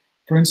state.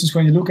 For instance,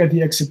 when you look at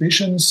the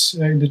exhibitions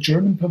in the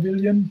German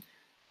pavilion,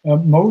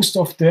 most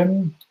of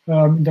them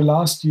in the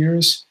last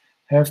years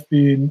have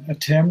been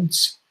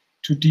attempts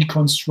to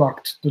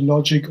deconstruct the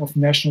logic of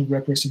national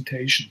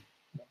representation.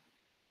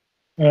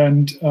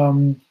 And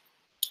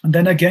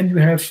then again, you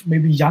have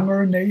maybe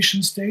younger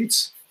nation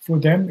states. For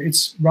them,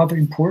 it's rather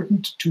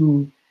important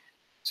to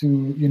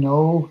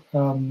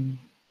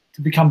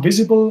become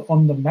visible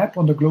on the map,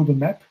 on the global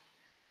map,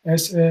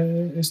 as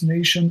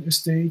nation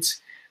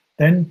states.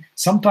 Then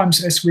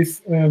sometimes, as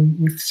with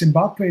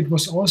Zimbabwe, it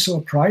was also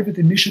a private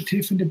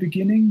initiative in the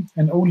beginning,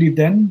 and only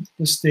then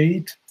the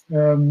state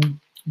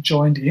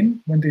joined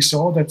in when they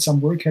saw that some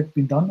work had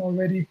been done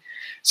already.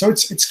 So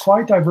it's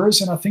quite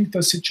diverse, and I think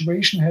the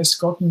situation has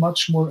gotten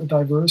much more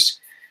diverse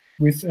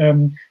with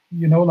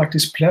like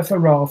this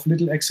plethora of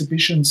little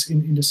exhibitions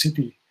in the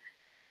city.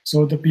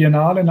 So the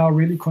Biennale now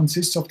really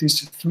consists of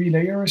these 3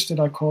 layers that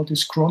I call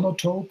this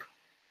chronotope.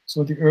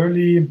 So the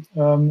early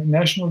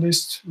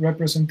nationalist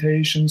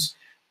representations,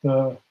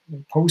 the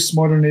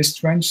postmodernist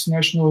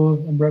transnational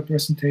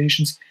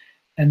representations,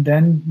 and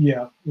then,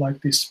 yeah,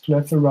 like this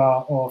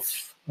plethora of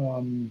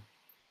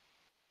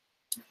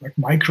like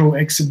micro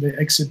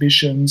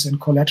exhibitions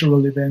and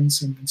collateral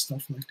events and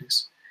stuff like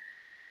this.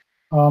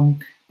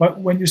 But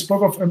when you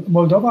spoke of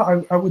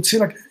Moldova, I would say,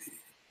 like,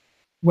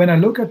 when I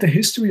look at the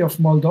history of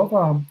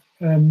Moldova,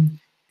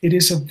 it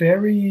is a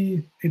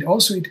very, it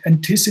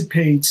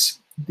anticipates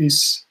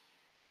this,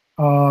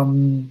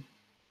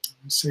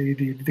 say,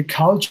 the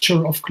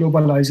culture of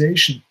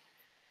globalization.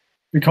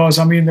 Because,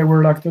 I mean, there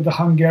were like the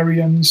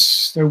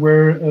Hungarians, there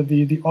were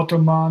the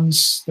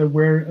Ottomans, there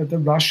were the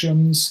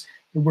Russians,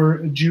 there were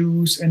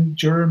Jews and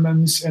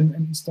Germans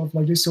and stuff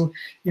like this. So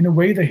in a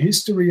way, the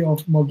history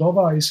of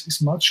Moldova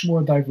is much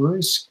more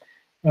diverse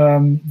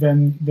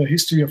than the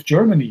history of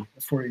Germany,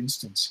 for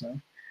instance,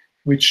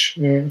 which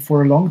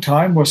for a long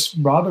time was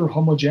rather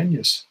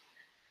homogeneous.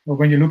 Or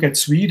when you look at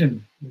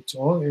Sweden, it's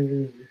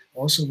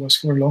also was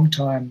for a long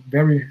time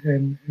very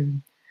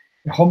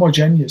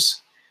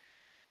homogeneous.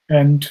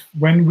 And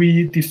when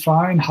we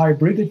define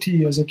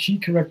hybridity as a key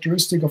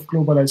characteristic of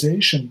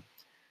globalization,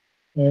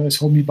 as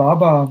Homi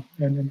Bhabha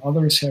and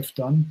others have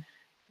done,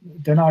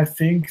 then I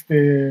think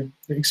the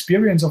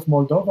experience of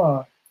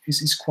Moldova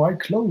is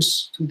quite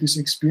close to this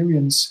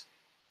experience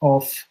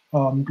of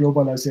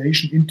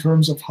globalization in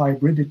terms of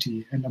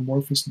hybridity and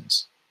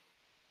amorphousness.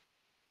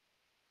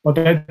 But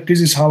this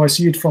is how I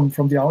see it from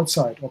the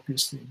outside,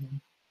 obviously.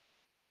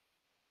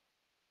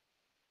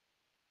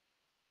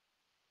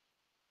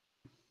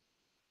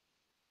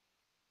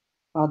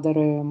 Are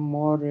there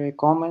more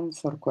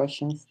comments or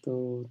questions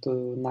to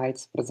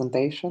tonight's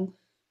presentation?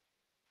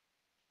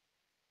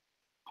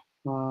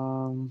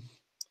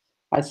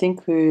 I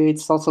think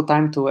it's also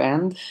time to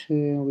end.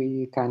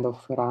 We kind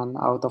of run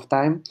out of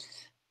time.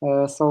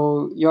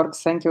 So, Jorg,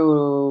 thank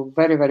you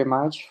very, very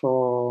much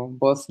for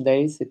both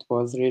days. It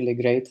was really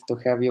great to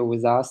have you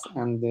with us.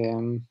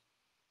 And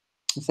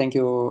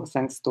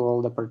thanks to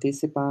all the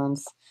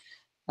participants.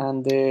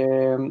 And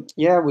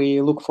yeah, we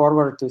look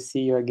forward to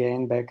see you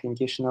again back in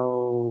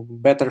Chisinau,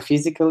 better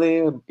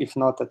physically, if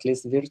not at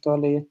least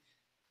virtually.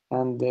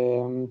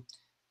 And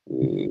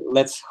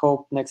let's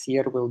hope next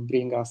year will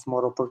bring us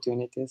more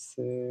opportunities,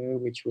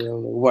 which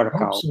will work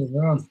out. So,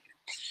 yeah.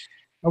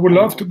 I would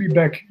love to be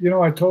back. You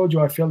know, I told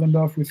you I fell in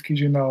love with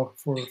Chisinau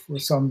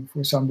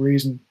for some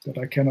reason that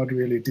I cannot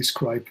really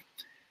describe.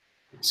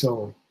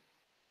 So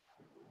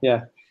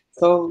yeah.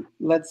 So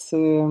let's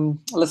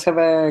have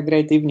a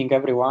great evening,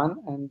 everyone,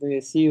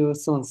 and see you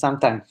soon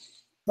sometime.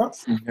 Yeah.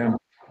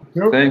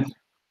 Yeah. Thanks.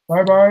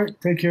 Bye bye.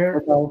 Take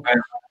care. Bye-bye.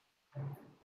 Bye.